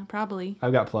 Yeah, probably.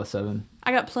 I've got +7.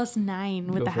 I got +9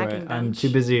 with Go the for hacking it. bench. I'm too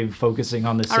busy focusing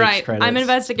on the 6 All right, credits. I'm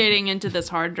investigating into this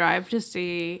hard drive to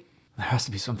see... There has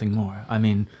to be something more. I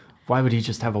mean, why would he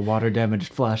just have a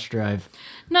water-damaged flash drive?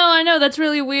 No, I know, that's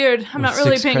really weird. I'm not With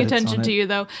really 6 paying credits attention on to it. you,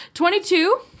 though.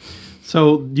 22?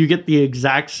 So you get the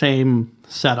exact same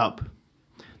setup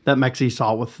that Mexi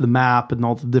saw with the map and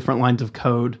all the different lines of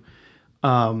code.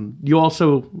 You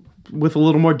also, with a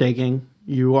little more digging,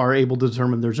 you are able to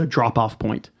determine there's a drop-off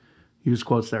point. Use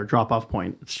quotes there, drop-off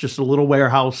point. It's just a little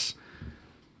warehouse,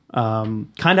 kind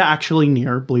of actually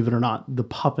near, believe it or not, the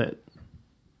puppet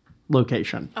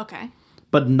location, Okay.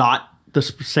 but not the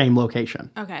same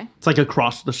location. Okay. It's like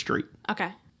across the street.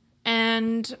 Okay.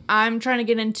 And I'm trying to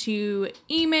get into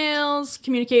emails,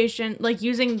 communication, like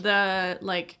using the,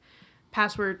 like,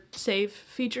 password save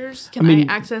features. Can I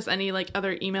access any, like,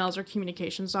 other emails or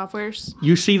communication softwares?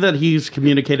 You see that he's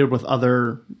communicated with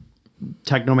other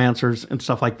technomancers and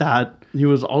stuff like that. He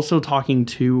was also talking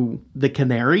to the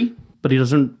Canary, but he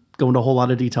doesn't go into a whole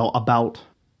lot of detail about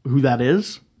who that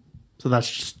is. So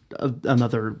that's just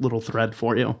another little thread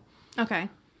for you. Okay.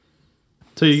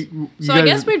 So you So I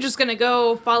guess we're just going to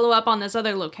go follow up on this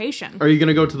other location. Are you going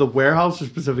to go to the warehouse or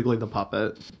specifically the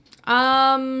puppet?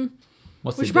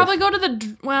 What's We the should probably diff? go to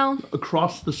the, well,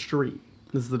 Across the street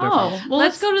is the difference. Oh, well,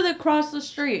 let's go to the across the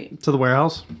street. To the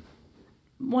warehouse?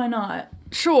 Why not?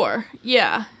 sure.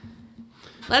 Yeah.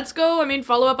 Let's go,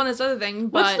 follow up on this other thing,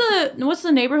 but... What's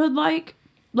the neighborhood like?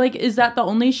 Like, is that the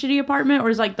only shitty apartment, or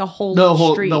is like the whole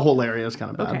street? The whole area is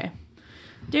kind of bad. Okay.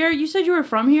 Dare, you said you were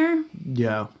from here?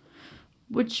 Yeah.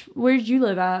 Where'd you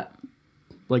live at?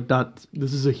 Like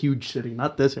this is a huge city,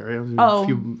 not this area.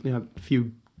 Oh. A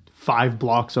few 5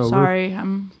 blocks over. Sorry,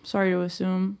 I'm sorry to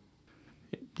assume.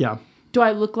 Yeah. Do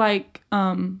I look like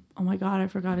oh my god, I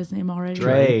forgot his name already.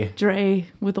 Dre.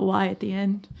 With a Y at the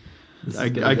end. I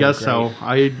guess so.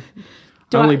 I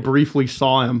only briefly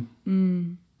saw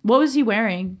him. What was he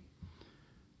wearing?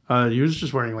 He was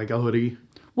just wearing like a hoodie.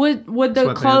 Would the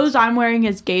Sweatpants. clothes I'm wearing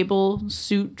his Gable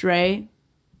suit Dre?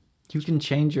 You can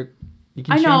change your You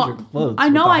can I change know. your clothes. I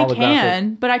with know the I holographic-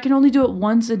 can, but I can only do it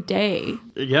once a day.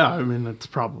 Yeah, I mean, it's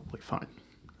probably fine.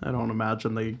 I don't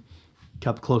imagine they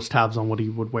kept close tabs on what he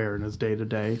would wear in his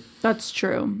day-to-day. That's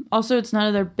true. Also, it's none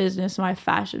of their business, my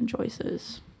fashion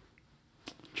choices.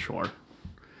 Sure.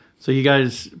 So you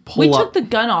guys pull We up. took the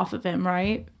gun off of him,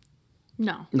 right?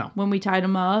 No. No. When we tied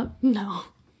him up. No.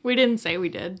 We didn't say we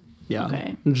did. Yeah.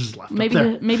 Okay. Just left maybe up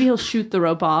there. Maybe he'll shoot the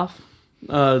rope off.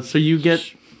 So you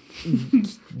get...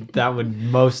 That would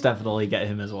most definitely get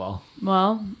him as well.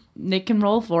 Well, Nick can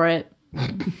roll for it.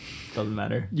 Doesn't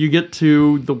matter. You get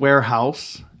to the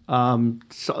warehouse.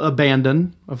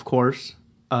 Abandoned, of course.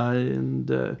 And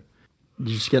you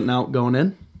just getting out, going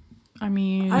in? I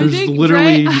mean, I There's think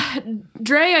literally-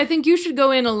 Dre, I think you should go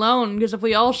in alone because if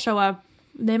we all show up,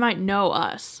 they might know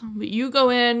us. But you go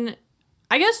in.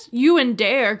 I guess you and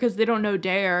Dare, because they don't know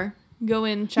Dare. Go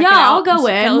in, check it out. I'll go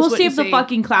and in. tell us We'll what see you if the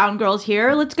fucking clown girl's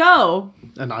here. Let's go.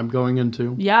 And I'm going in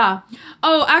too. Yeah.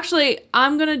 Oh, actually,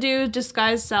 I'm gonna do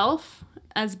disguise self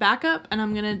as backup, and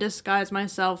I'm gonna disguise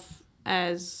myself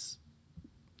as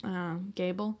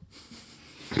Gable.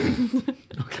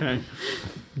 Okay.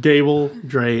 Gable,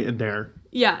 Dre, and Dare.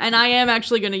 Yeah, and I am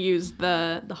actually gonna use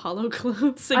the hollow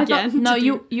clothes I again. thought, no, to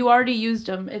do- you already used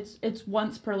them. It's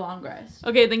once per long rest.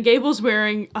 Okay, then Gable's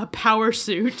wearing a power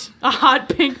suit, a hot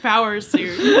pink power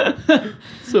suit.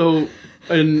 So,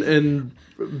 and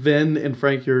Ven and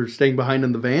Frank, you're staying behind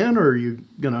in the van, or are you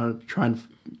gonna try and...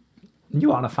 You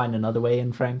want to find another way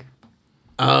in, Frank?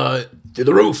 Through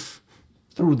the roof.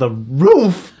 Through the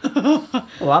roof? A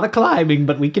lot of climbing,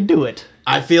 but we can do it.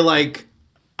 I feel like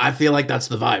that's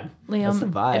the vibe. Liam, the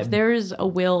vibe. if there's a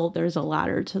will, there's a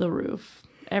ladder to the roof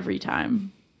every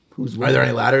time. Who's Are there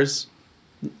any ladders?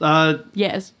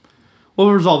 Yes,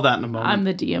 We'll resolve that in a moment. I'm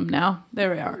the DM now.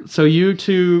 There we are. So you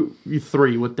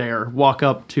three with Dare walk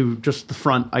up to just the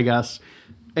front, I guess,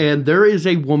 and there is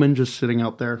a woman just sitting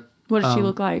out there. What does she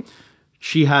look like?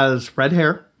 She has red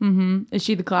hair. Is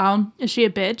she the clown? Is she a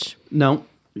bitch? No.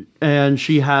 And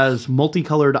she has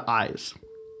multicolored eyes.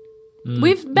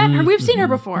 We've met her. We've seen her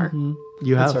before.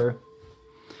 You That's have. her.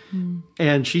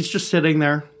 And she's just sitting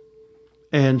there,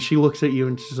 and she looks at you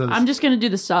and she says, I'm just gonna do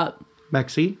the sup.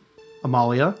 Mexi,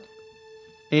 Amalia,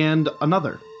 and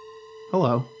another.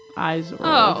 Hello. Eyes rolled.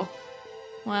 Oh,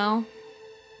 well,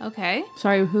 okay.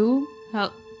 Sorry, who?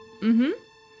 Well,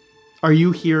 Are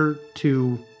you here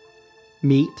to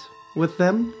meet with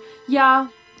them? Yeah,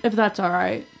 if that's all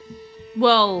right.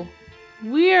 well,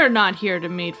 we're not here to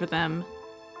meet with them.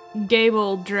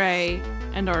 Gable, Dre,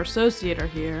 and our associate are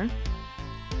here.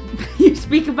 You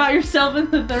speak about yourself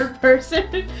in the third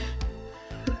person.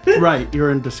 Right,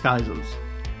 you're in disguises.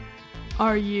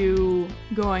 Are you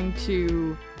going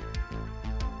to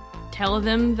tell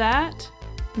them that?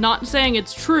 Not saying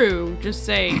it's true, just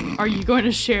saying, are you going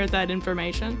to share that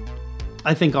information?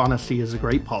 I think honesty is a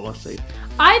great policy.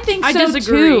 I think I so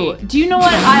disagree. too. Do you know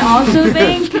what I also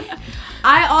think?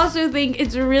 I also think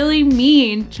it's really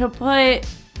mean to put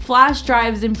flash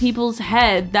drives in people's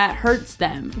head that hurts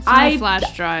them. It's not a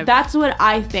flash drive. That's what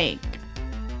I think.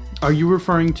 Are you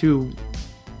referring to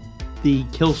the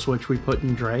kill switch we put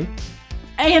in Dre?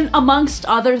 And amongst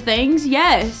other things,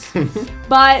 yes.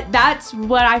 But that's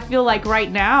what I feel like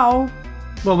right now.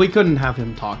 Well, we couldn't have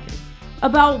him talking.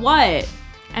 About what?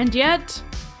 And yet,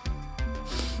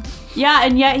 Yeah,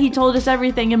 and yet he told us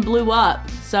everything and blew up.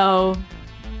 So,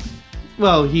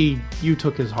 Well, you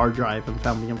took his hard drive and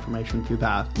found the information through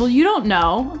that. well, you don't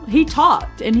know. He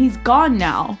talked and he's gone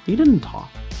now. He didn't talk.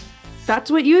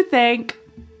 That's what you think.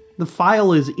 The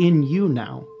file is in you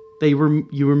now. You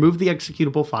removed the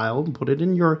executable file and put it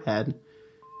in your head.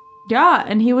 Yeah,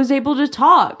 and he was able to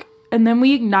talk. And then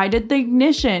we ignited the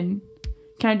ignition.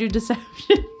 Can I do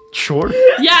deception? Sure.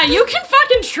 yeah, you can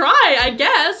fucking try, I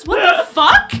guess. What the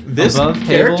fuck? This Above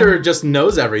character table? just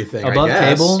knows everything. Above I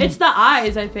guess. table? It's the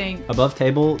eyes, I think. Above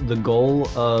table, the goal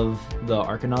of the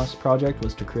Arcanos project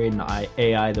was to create an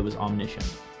AI that was omniscient.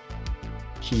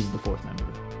 She's the fourth member.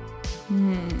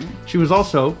 She was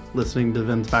also, listening to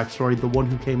Vin's backstory, the one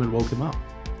who came and woke him up.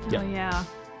 Yeah. Oh, yeah.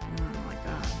 Oh, my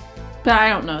God. But I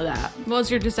don't know that. What was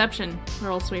your deception,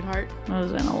 roll, sweetheart? I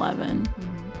was an 11.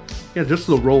 Yeah, just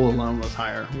the roll alone was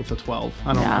higher with a 12.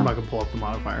 I'm Yeah. not going to pull up the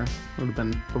modifier. It would have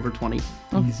been over 20.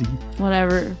 Easy.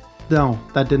 Whatever. No,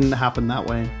 that didn't happen that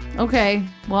way. Okay,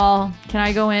 well, can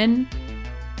I go in?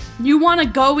 You want to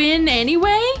go in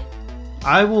anyway?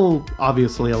 I will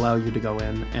obviously allow you to go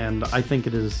in, and I think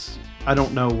it is... I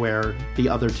don't know where the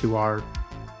other two are.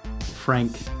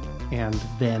 Frank and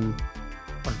Ven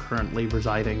are currently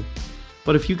residing.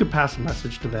 But if you could pass a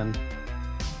message to Ven.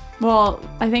 Well,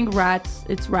 I think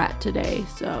it's rat today,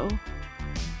 so.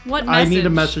 What I message? need a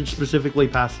message specifically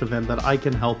passed to Vin that I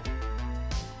can help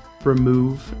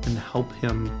remove and help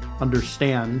him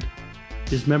understand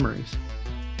his memories.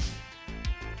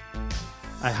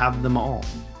 I have them all.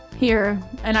 Here,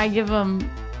 and I give him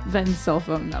Ven's cell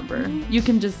phone number. You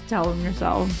can just tell him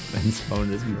yourself. Ben's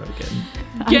phone is broken.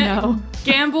 I know.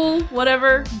 Gamble,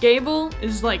 whatever. Gable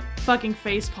is like fucking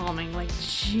face palming. Like,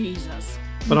 Jesus.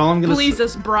 But all I'm gonna Please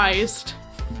us, Bryce.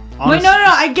 Wait, no.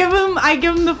 I give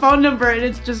him the phone number, and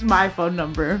it's just my phone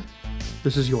number.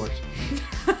 This is yours.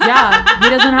 Yeah, he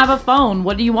doesn't have a phone.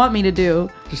 What do you want me to do?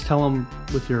 Just tell him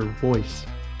with your voice.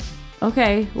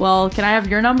 Okay, well, can I have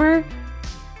your number?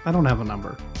 I don't have a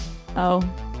number. Oh,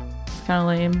 it's kind of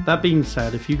lame. That being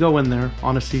said, if you go in there,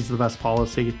 honesty's the best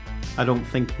policy. I don't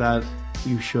think that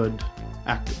you should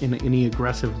act in any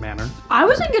aggressive manner. I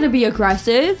wasn't gonna be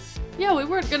aggressive. Yeah, we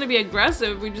weren't gonna be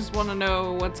aggressive. We just want to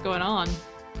know what's going on.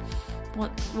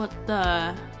 What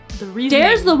the reasoning?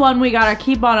 Dare's the one we gotta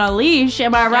keep on a leash.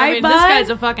 Am I right, I mean, bud? this guy's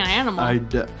a fucking animal. I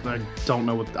don't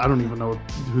know I don't even know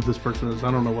who this person is.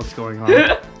 I don't know what's going on.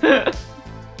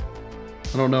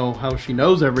 I don't know how she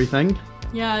knows everything,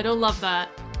 Yeah, I don't love that.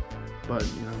 but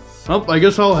you know. Oh, I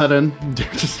guess I'll head in.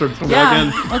 Just start to walk in.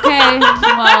 Yeah. Okay.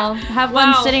 Well, have fun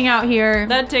Wow. sitting out here.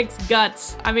 That takes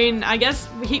guts. I mean, I guess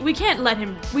we can't let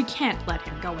him. We can't let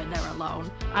him go in there alone.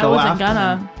 I Go wasn't after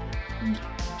gonna.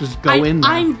 Just go in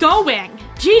there. I'm going.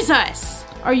 Jesus.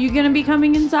 Are you gonna be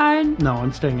coming inside? No,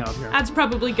 I'm staying out here. That's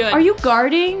probably good. Are you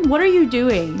guarding? What are you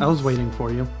doing? I was waiting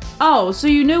for you. Oh, so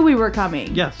you knew we were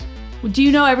coming? Yes. Do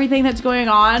you know everything that's going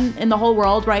on in the whole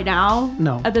world right now?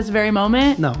 No. At this very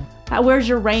moment? No. Where's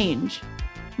your range?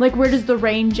 Like, where does the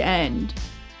range end?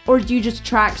 Or do you just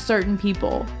track certain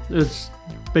people? It's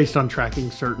based on tracking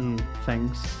certain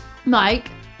things. Like?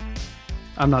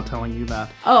 I'm not telling you that.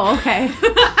 Oh, okay.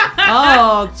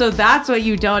 Oh, so that's what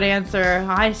you don't answer.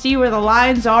 I see where the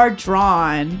lines are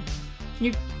drawn.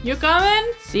 You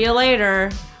coming? See you later.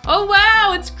 Oh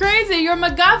wow, it's crazy. Your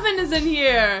MacGuffin is in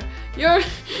here. Your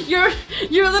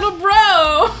little bro.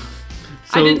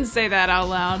 I So, didn't say that out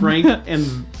loud. Frank and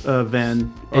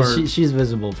Van And are... she's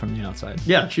visible from the outside.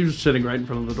 Yeah, she was sitting right in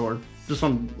front of the door. Just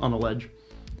on a ledge.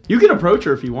 You can approach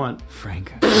her if you want.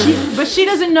 Frank, But she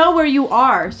doesn't know where you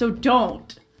are, so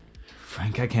don't.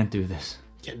 Frank, I can't do this.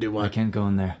 Can't do I what? can't go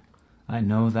in there. I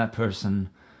know that person.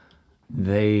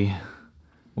 They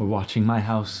were watching my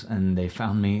house and they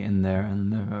found me in there,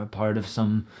 and they're a part of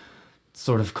some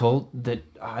sort of cult that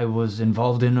I was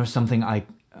involved in or something. I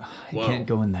Whoa. can't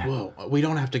go in there. Whoa, we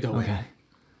don't have to go in.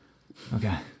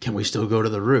 Okay. Can we still go to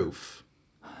the roof?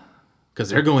 Because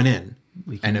they're going in.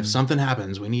 We And if something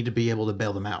happens, we need to be able to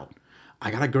bail them out.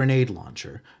 I got a grenade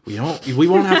launcher. We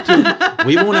won't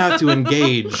have to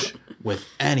engage with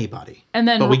anybody. And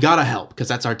then- but we gotta help because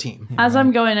that's our team. As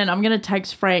I'm going in, I'm gonna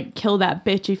text Frank, kill that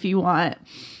bitch if you want.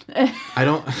 I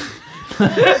don't.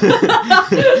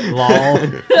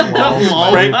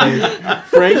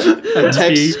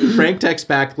 Frank texts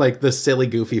back like the silly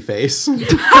goofy face.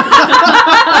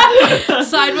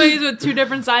 Sideways with two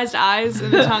different sized eyes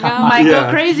and the tongue out. Might Yeah. go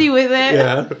crazy with it.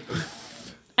 Yeah.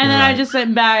 And then I just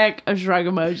sent back a shrug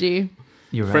emoji.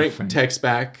 You're right, Frank texts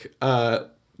back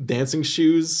dancing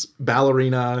shoes,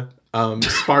 ballerina,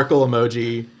 sparkle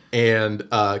emoji, and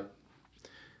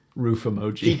Roof he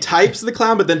emoji. types the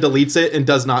clown but then deletes it and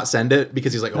does not send it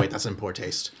because he's like, oh wait, that's in poor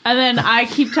taste. And then I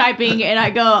keep typing and I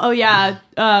go, oh yeah,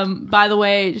 by the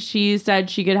way, she said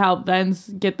she could help Vince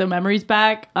get the memories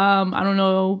back. I don't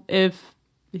know if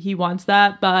he wants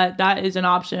that, but that is an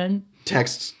option.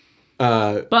 Texts.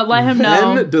 But let him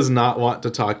Ben know. does not want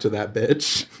to talk to that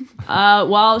bitch.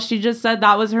 Well, she just said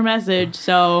that was her message,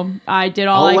 so I did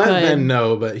all I'll I let could. Ben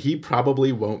know, but he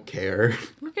probably won't care.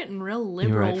 We're getting real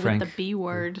liberal right, with Frank. the B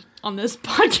word on this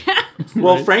podcast.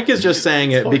 Well, Frank is just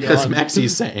saying it because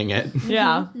Mexi's saying it.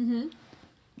 Yeah.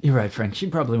 You're right, Frank. She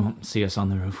probably won't see us on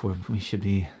the roof where we should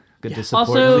be good to support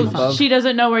Also, from above. she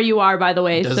doesn't know where you are, by the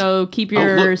way. Does- So keep Oh,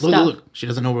 your look, stuff. look. She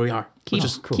doesn't know where we are. Keep,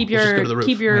 Let's just, cool. keep let's just your go to the roof.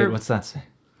 keep your Wait, what's that say?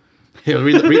 Here,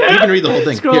 you can read the whole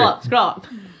thing. scroll Here. up, scroll up.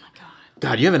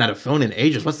 God, you haven't had a phone in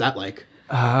ages. What's that like?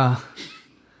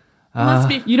 Must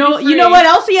be You know free. what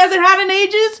else he hasn't had in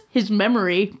ages? His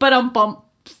memory. But bump.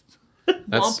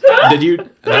 That's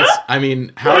I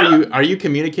mean, how are you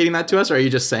communicating that to us or are you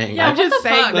just saying Yeah, that? what the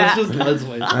saying fuck? that.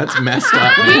 Leslie. That's messed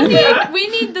up, man. We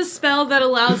need the spell that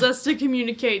allows us to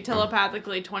communicate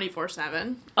telepathically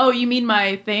 24/7. Oh, you mean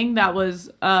my thing that was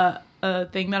a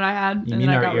thing that I had? You and mean then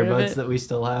I our got rid of earbuds it? that we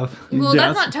still have? Well,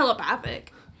 Yes. that's not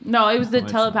telepathic. No, it was the No,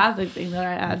 it's telepathic thing that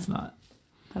I had, It's not.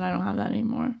 but I don't have that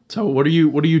anymore. So what are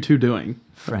you two doing?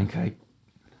 Frank,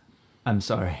 I'm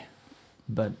sorry,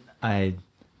 but I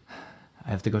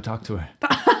have to go talk to her.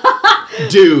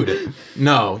 Dude,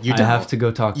 no, you I don't. have to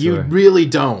go talk to You her. really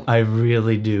don't. I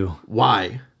really do.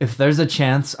 Why? If there's a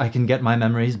chance I can get my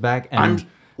memories back and...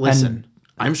 Listen,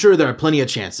 I'm sure there are plenty of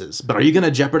chances, but are you going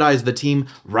to jeopardize the team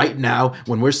right now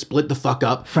when we're split the fuck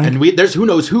up? Frank. And there's who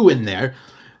knows who in there.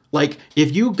 Like,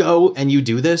 if you go and you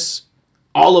do this,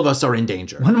 all of us are in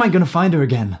danger. When am I going to find her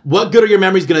again? What good are your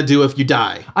memories going to do if you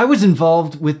die? I was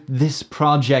involved with this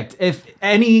project. If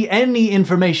any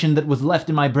information that was left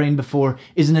in my brain before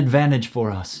is an advantage for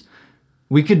us,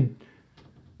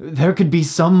 there could be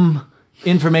some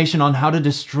information on how to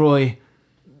destroy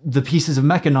the pieces of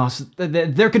Mechanos.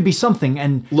 There could be something,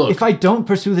 and Look. if I don't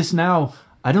pursue this now,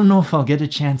 I don't know if I'll get a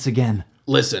chance again.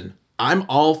 Listen, I'm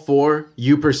all for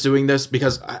you pursuing this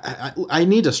because I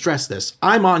need to stress this.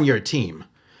 I'm on your team.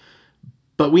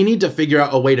 But we need to figure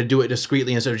out a way to do it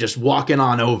discreetly instead of just walking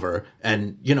on over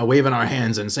and, waving our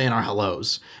hands and saying our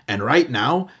hellos. And right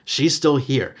now, she's still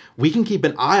here. We can keep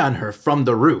an eye on her from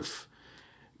the roof.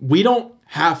 We don't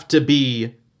have to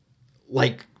be,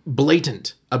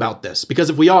 blatant about this. Because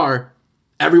if we are,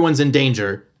 everyone's in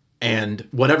danger. And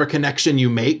whatever connection you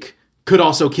make could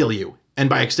also kill you. And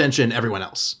by extension, everyone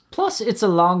else. Plus, it's a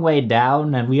long way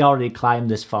down, and we already climbed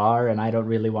this far, and I don't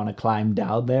really want to climb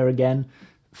down there again.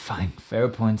 Fine, fair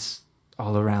points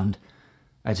all around.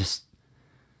 I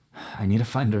need to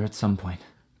find her at some point.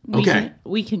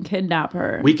 We can kidnap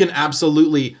her. We can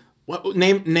absolutely...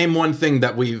 Name one thing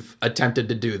that we've attempted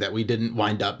to do that we didn't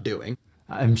wind up doing.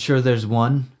 I'm sure there's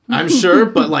one. I'm sure,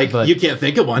 but you can't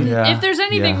think of one. Yeah, If there's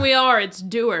anything yeah. we are, it's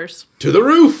doers. To the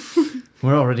roof!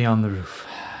 We're already on the roof.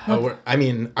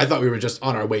 I thought we were just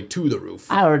on our way to the roof.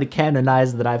 I already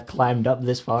canonized that I've climbed up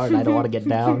this far, and I don't want to get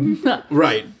down.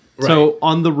 Right. So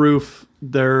on the roof,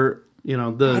 the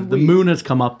moon has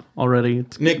come up already.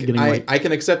 It's Nick, getting late. I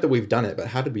can accept that we've done it, but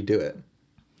how did we do it?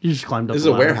 You just climbed up. This is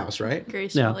the a ladder. warehouse, right?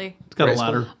 Gracefully. Yeah, it's got Graceful.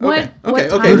 a ladder. What Okay,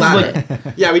 time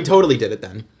ladder. Yeah, we totally did it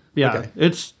then. Yeah, Okay.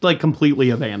 it's completely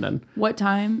abandoned. What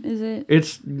time is it?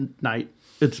 It's night.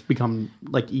 It's become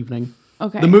evening.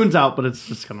 Okay. The moon's out, but it's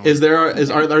just kind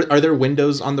of. Are there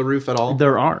windows on the roof at all?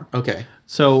 There are. Okay.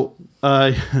 So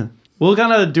we'll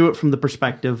kind of do it from the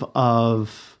perspective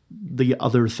of the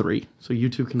other three. So you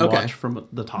two can Okay. watch from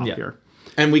the top here.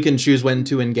 And we can choose when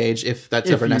to engage if that's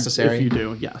ever necessary. If you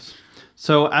do, yes.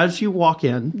 So as you walk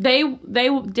in,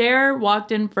 Dare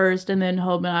walked in first, and then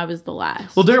Hope and I was the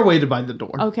last. well, Dare waited by the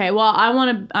door. Okay. Well,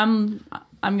 I'm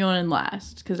going in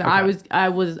last because I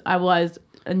was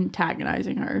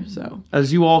antagonizing her. So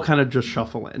As you all kind of just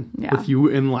shuffle in Yeah. with you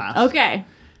in last. okay.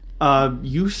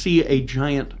 You see a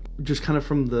giant, just kind of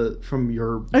from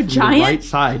your giant? right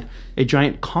side, a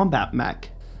giant combat mech.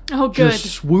 Oh, good. Just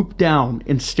swoop down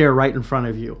and stare right in front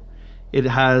of you. It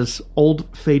has old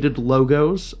faded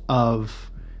logos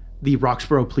of the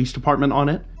Roxborough Police Department on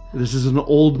it. This is an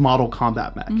old model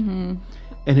combat mech. Mm-hmm.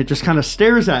 And it just kind of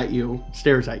stares at you.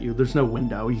 There's no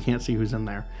window. You can't see who's in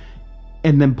there.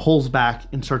 And then pulls back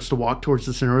and starts to walk towards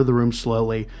the center of the room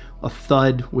slowly, a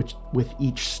thud with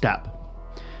each step.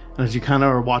 And as you kind of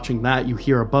are watching that, you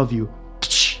hear above you,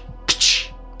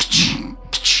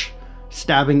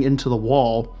 stabbing into the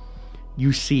wall,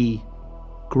 you see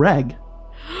Greg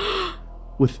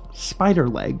with spider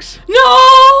legs.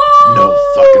 No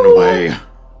fucking way.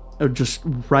 Just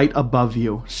right above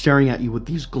you, staring at you with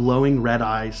these glowing red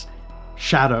eyes,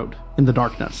 shadowed in the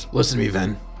darkness. Listen to me,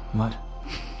 Ven. What?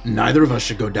 Neither of us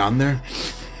should go down there.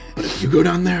 But if you go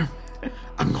down there,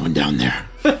 I'm going down there.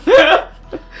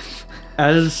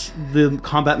 As the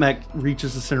combat mech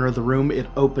reaches the center of the room, it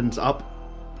opens up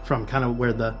from kind of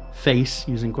where the face,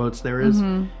 using quotes, there is,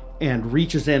 and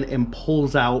reaches in and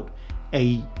pulls out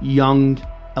a young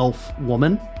elf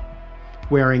woman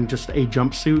wearing just a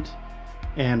jumpsuit,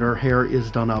 and her hair is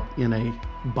done up in a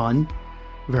bun,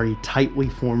 very tightly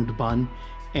formed bun,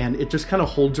 and it just kind of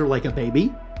holds her like a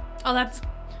baby. Oh, that's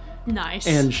nice.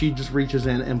 And she just reaches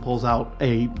in and pulls out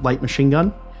a light machine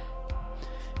gun,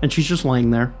 and she's just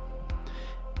laying there.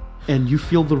 And you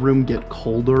feel the room get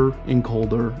colder and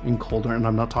colder and colder. And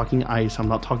I'm not talking ice. I'm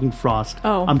not talking frost.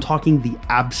 Oh. I'm talking the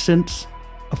absence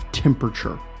of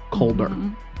temperature colder.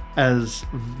 As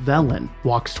Velen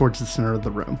walks towards the center of the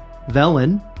room.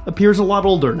 Velen appears a lot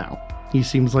older now. He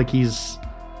seems like he's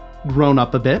grown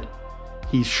up a bit.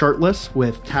 He's shirtless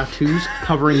with tattoos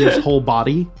covering his whole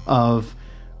body of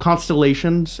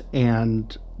constellations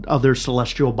and other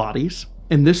celestial bodies.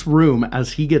 In this room,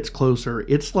 as he gets closer,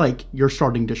 it's like you're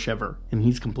starting to shiver, and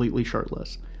he's completely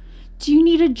shirtless. Do you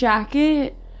need a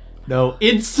jacket? No,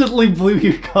 instantly blew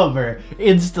your cover.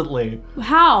 Instantly.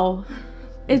 How?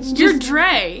 It's You're just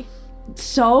Dre.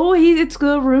 So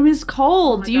the room is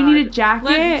cold. Do you need a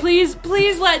jacket?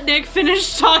 Please let Nick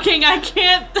finish talking. I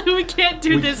can't. We can't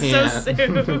do this so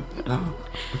soon.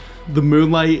 The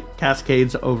moonlight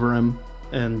cascades over him,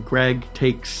 and Greg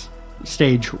takes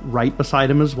stage right beside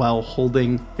him as well,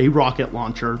 holding a rocket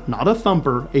launcher, not a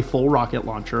thumper, a full rocket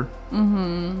launcher.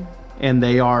 Mm-hmm. And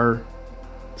they are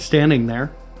standing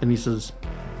there, and he says,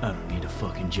 I don't need a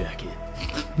fucking jacket.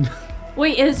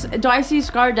 Wait, do I see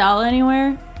Scardell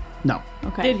anywhere? no.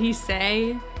 Okay. Did he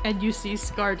say? And you see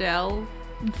Scardell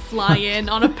fly in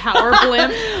on a power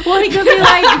blimp? Well, he could be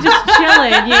like just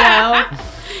chilling, you know.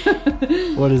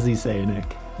 What does he say,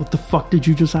 Nick? What the fuck did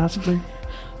you just ask me?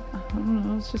 I don't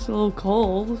know, it's just a little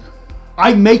cold.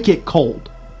 I make it cold.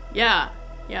 Yeah,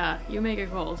 you make it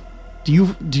cold. Do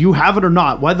you have it or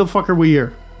not? Why the fuck are we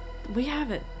here? We have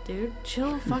it, dude.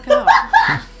 Chill the fuck out.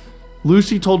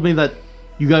 Lucy told me that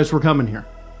you guys were coming here.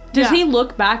 Does Yeah. he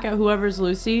look back at whoever's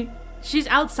Lucy? She's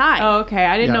outside. Oh, okay.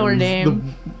 I didn't know her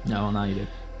name. No, now you do.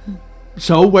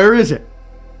 So where is it?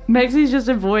 Mexie's just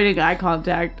avoiding eye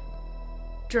contact.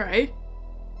 Dre.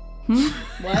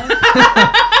 What?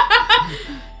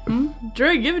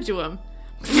 Dre, give it to him.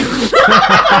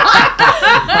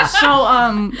 So,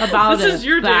 about This it. is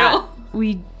your that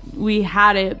deal. We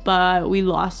had it, but we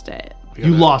lost it.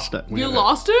 You lost it. You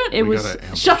lost it? It We was. gotta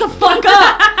ambush Shut the this. fuck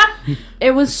up!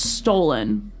 It was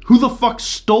stolen. Who the fuck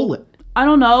stole it? I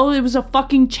don't know. It was a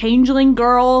fucking changeling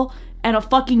girl and a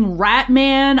fucking rat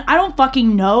man. I don't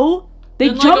fucking know. They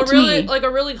And jumped me. like a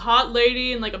really hot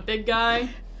lady and like a big guy.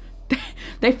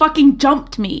 They fucking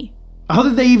jumped me. How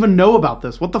did they even know about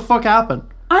this? What the fuck happened?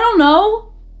 I don't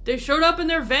know. They showed up in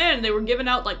their van. They were giving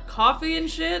out like coffee and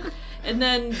shit. And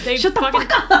then they Shut the fucking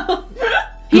fuck up.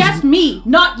 He asked me,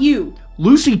 not you.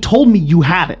 Lucy told me you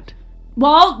had it.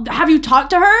 Well, have you talked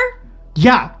to her?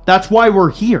 Yeah, that's why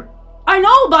we're here. I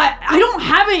know, but I don't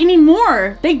have it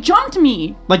anymore. They jumped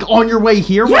me. Like on your way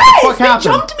here? What Yes, the fuck they happened?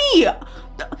 jumped me.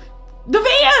 The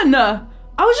van.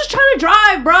 I was just trying to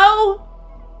drive, bro.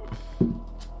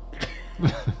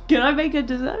 Can I make a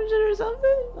deception or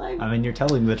something? Like, I mean, you're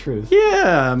telling the truth.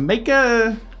 Yeah, make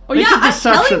a. oh make yeah, a I'm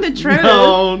deception. telling the truth.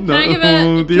 No, no. I give it-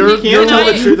 can You're- you- You can't tell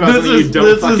the truth about this something you is- don't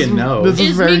this fucking is- know. This is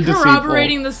Is very me deceitful.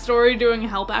 corroborating the story doing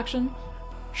help action?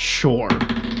 Sure.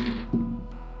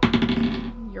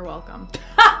 You're welcome.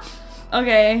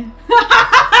 Okay.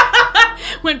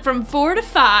 Went from 4 to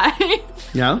 5.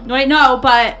 Yeah. Wait, no,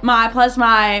 but my plus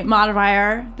my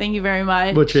modifier. Thank you very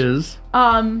much. Which is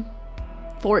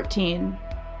 14.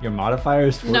 Your modifier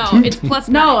is 14. No, it's plus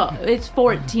 9. No, it's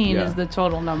 14 Yeah. is the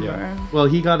total number. Yeah. well,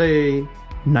 he got a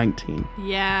 19.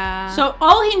 Yeah. So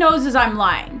all he knows is I'm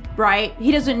lying, right?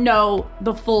 He doesn't know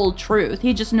the full truth.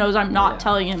 He just knows I'm not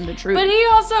telling him the truth. But he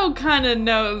also kind of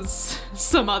knows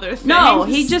some other things. no,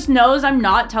 he just knows I'm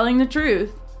not telling the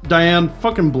truth. Diane,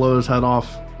 fucking blow his head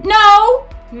off. No!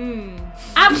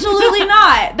 Absolutely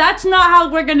not. That's not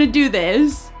how we're gonna do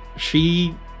this.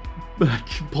 She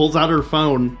pulls out her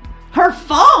phone. Her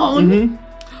phone?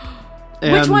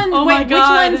 And Which one? Oh wait, my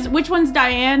God. Which one's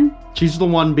Diane? She's the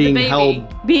one being baby.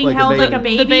 held. Being held like a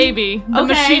baby? The baby. The Okay.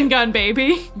 machine gun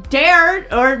baby. Dare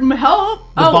or hope?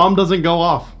 The bomb doesn't go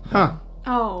off. Huh.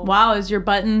 Oh. Wow, is your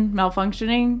button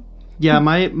malfunctioning? Yeah,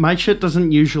 my shit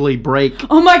doesn't usually break.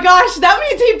 Oh my gosh, that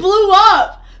means he blew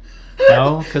up!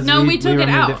 No, because No, we took it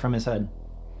removed out. it from his head.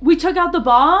 We took out the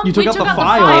bomb? You took out took the out the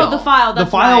file. file. Oh, the file. The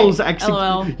That's file's right.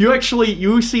 LOL.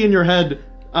 you see in your head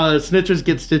snitches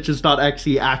get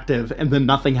stitches.exe active and then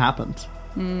nothing happens.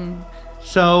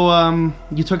 So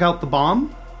you took out the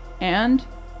bomb And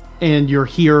and you're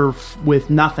here with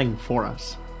nothing for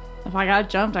us. if I got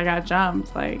jumped, I got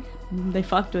jumped. Like, they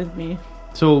fucked with me.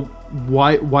 So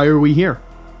why are we here?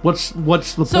 What's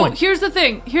the So point? here's the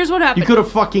thing. Here's what happened. You could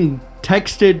have fucking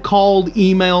texted, called,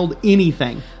 emailed,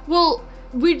 anything. Well,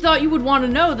 we thought you would want to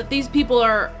know that these people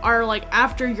are like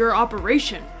after your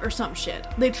operation or some shit.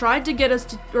 They tried to get us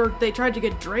to, or they tried to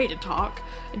get Dre to talk.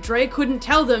 And Dre couldn't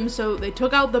tell them, so they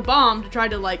took out the bomb to try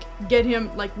to like get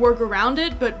him like work around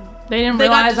it. But They didn't they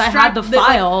got realize I had the distracted. They, like,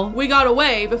 file. we got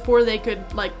away before they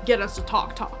could like get us to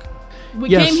talk. We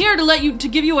Yes. came here to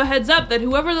give you a heads up that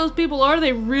whoever those people are,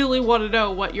 they really want to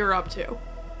know what you're up to.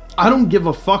 I don't give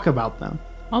a fuck about them.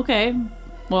 Okay.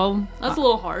 Well, That's a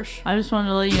little harsh. I just wanted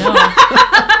to let you know.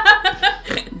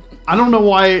 I don't know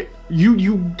why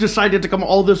you decided to come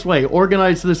all this way,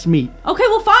 organize this meet. Okay,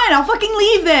 well, fine. I'll fucking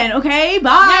leave then. Okay,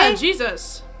 bye. Yeah,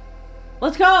 Jesus.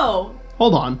 Let's go.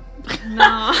 Hold on.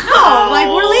 Nah. Oh, like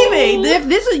we're leaving. If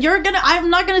this is I'm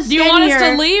not gonna Do stand you want here. us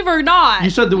to leave or not? You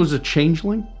said there was a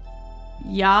changeling?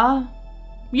 Yeah.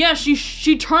 Yeah,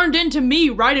 she turned into me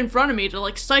right in front of me to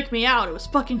like psych me out. It was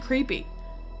fucking creepy.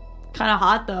 Kind of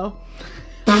hot though.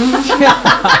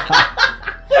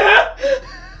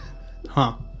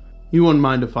 Huh. You wouldn't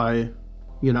mind if I,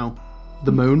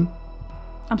 the moon?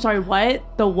 I'm sorry, what?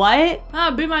 The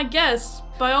what? Be my guest,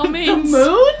 by all means.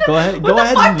 Moon? Go ahead and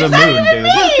the moon,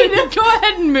 dude. Go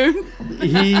ahead and moon.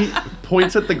 He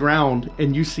points at the ground,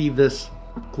 and you see this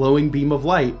glowing beam of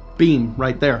light. Beam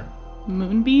right there.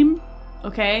 Moonbeam?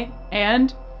 Okay,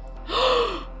 and?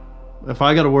 If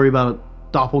I gotta worry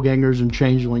about doppelgangers and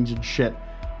changelings and shit,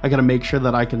 I gotta make sure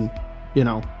that I can,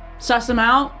 Suss him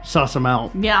out? suss them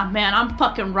out. Yeah, man, I'm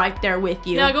fucking right there with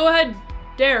you. Yeah, go ahead.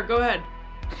 Dare, go ahead.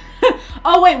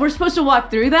 Oh, wait, we're supposed to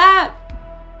walk through that?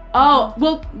 Oh,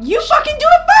 well, you fucking do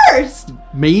it first!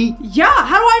 Me? Yeah,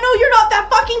 how do I know you're not that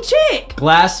fucking chick?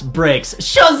 Glass breaks.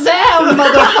 Shazam,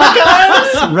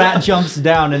 motherfuckers! Rat jumps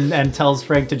down and tells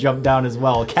Frank to jump down as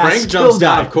well. Casts Frank jumps Kill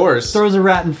down, Guy. of course. Throws a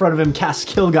rat in front of him, casts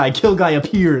Kill Guy. Kill Guy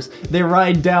appears. They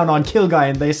ride down on Kill Guy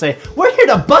and they say, "We're here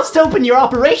to bust open your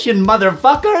operation,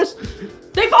 motherfuckers!"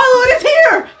 They followed us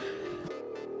here!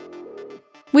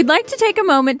 We'd like to take a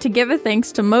moment to give a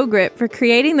thanks to Mogrit for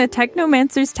creating the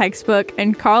Technomancer's textbook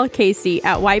and Carl Casey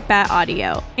at White Bat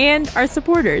Audio, and our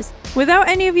supporters. Without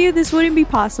any of you, this wouldn't be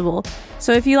possible.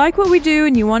 So if you like what we do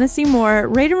and you want to see more,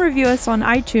 rate and review us on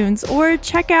iTunes, or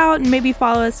check out and maybe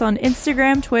follow us on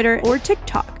Instagram, Twitter, or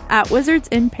TikTok at Wizards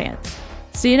in Pants.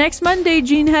 See you next Monday,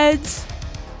 Geneheads!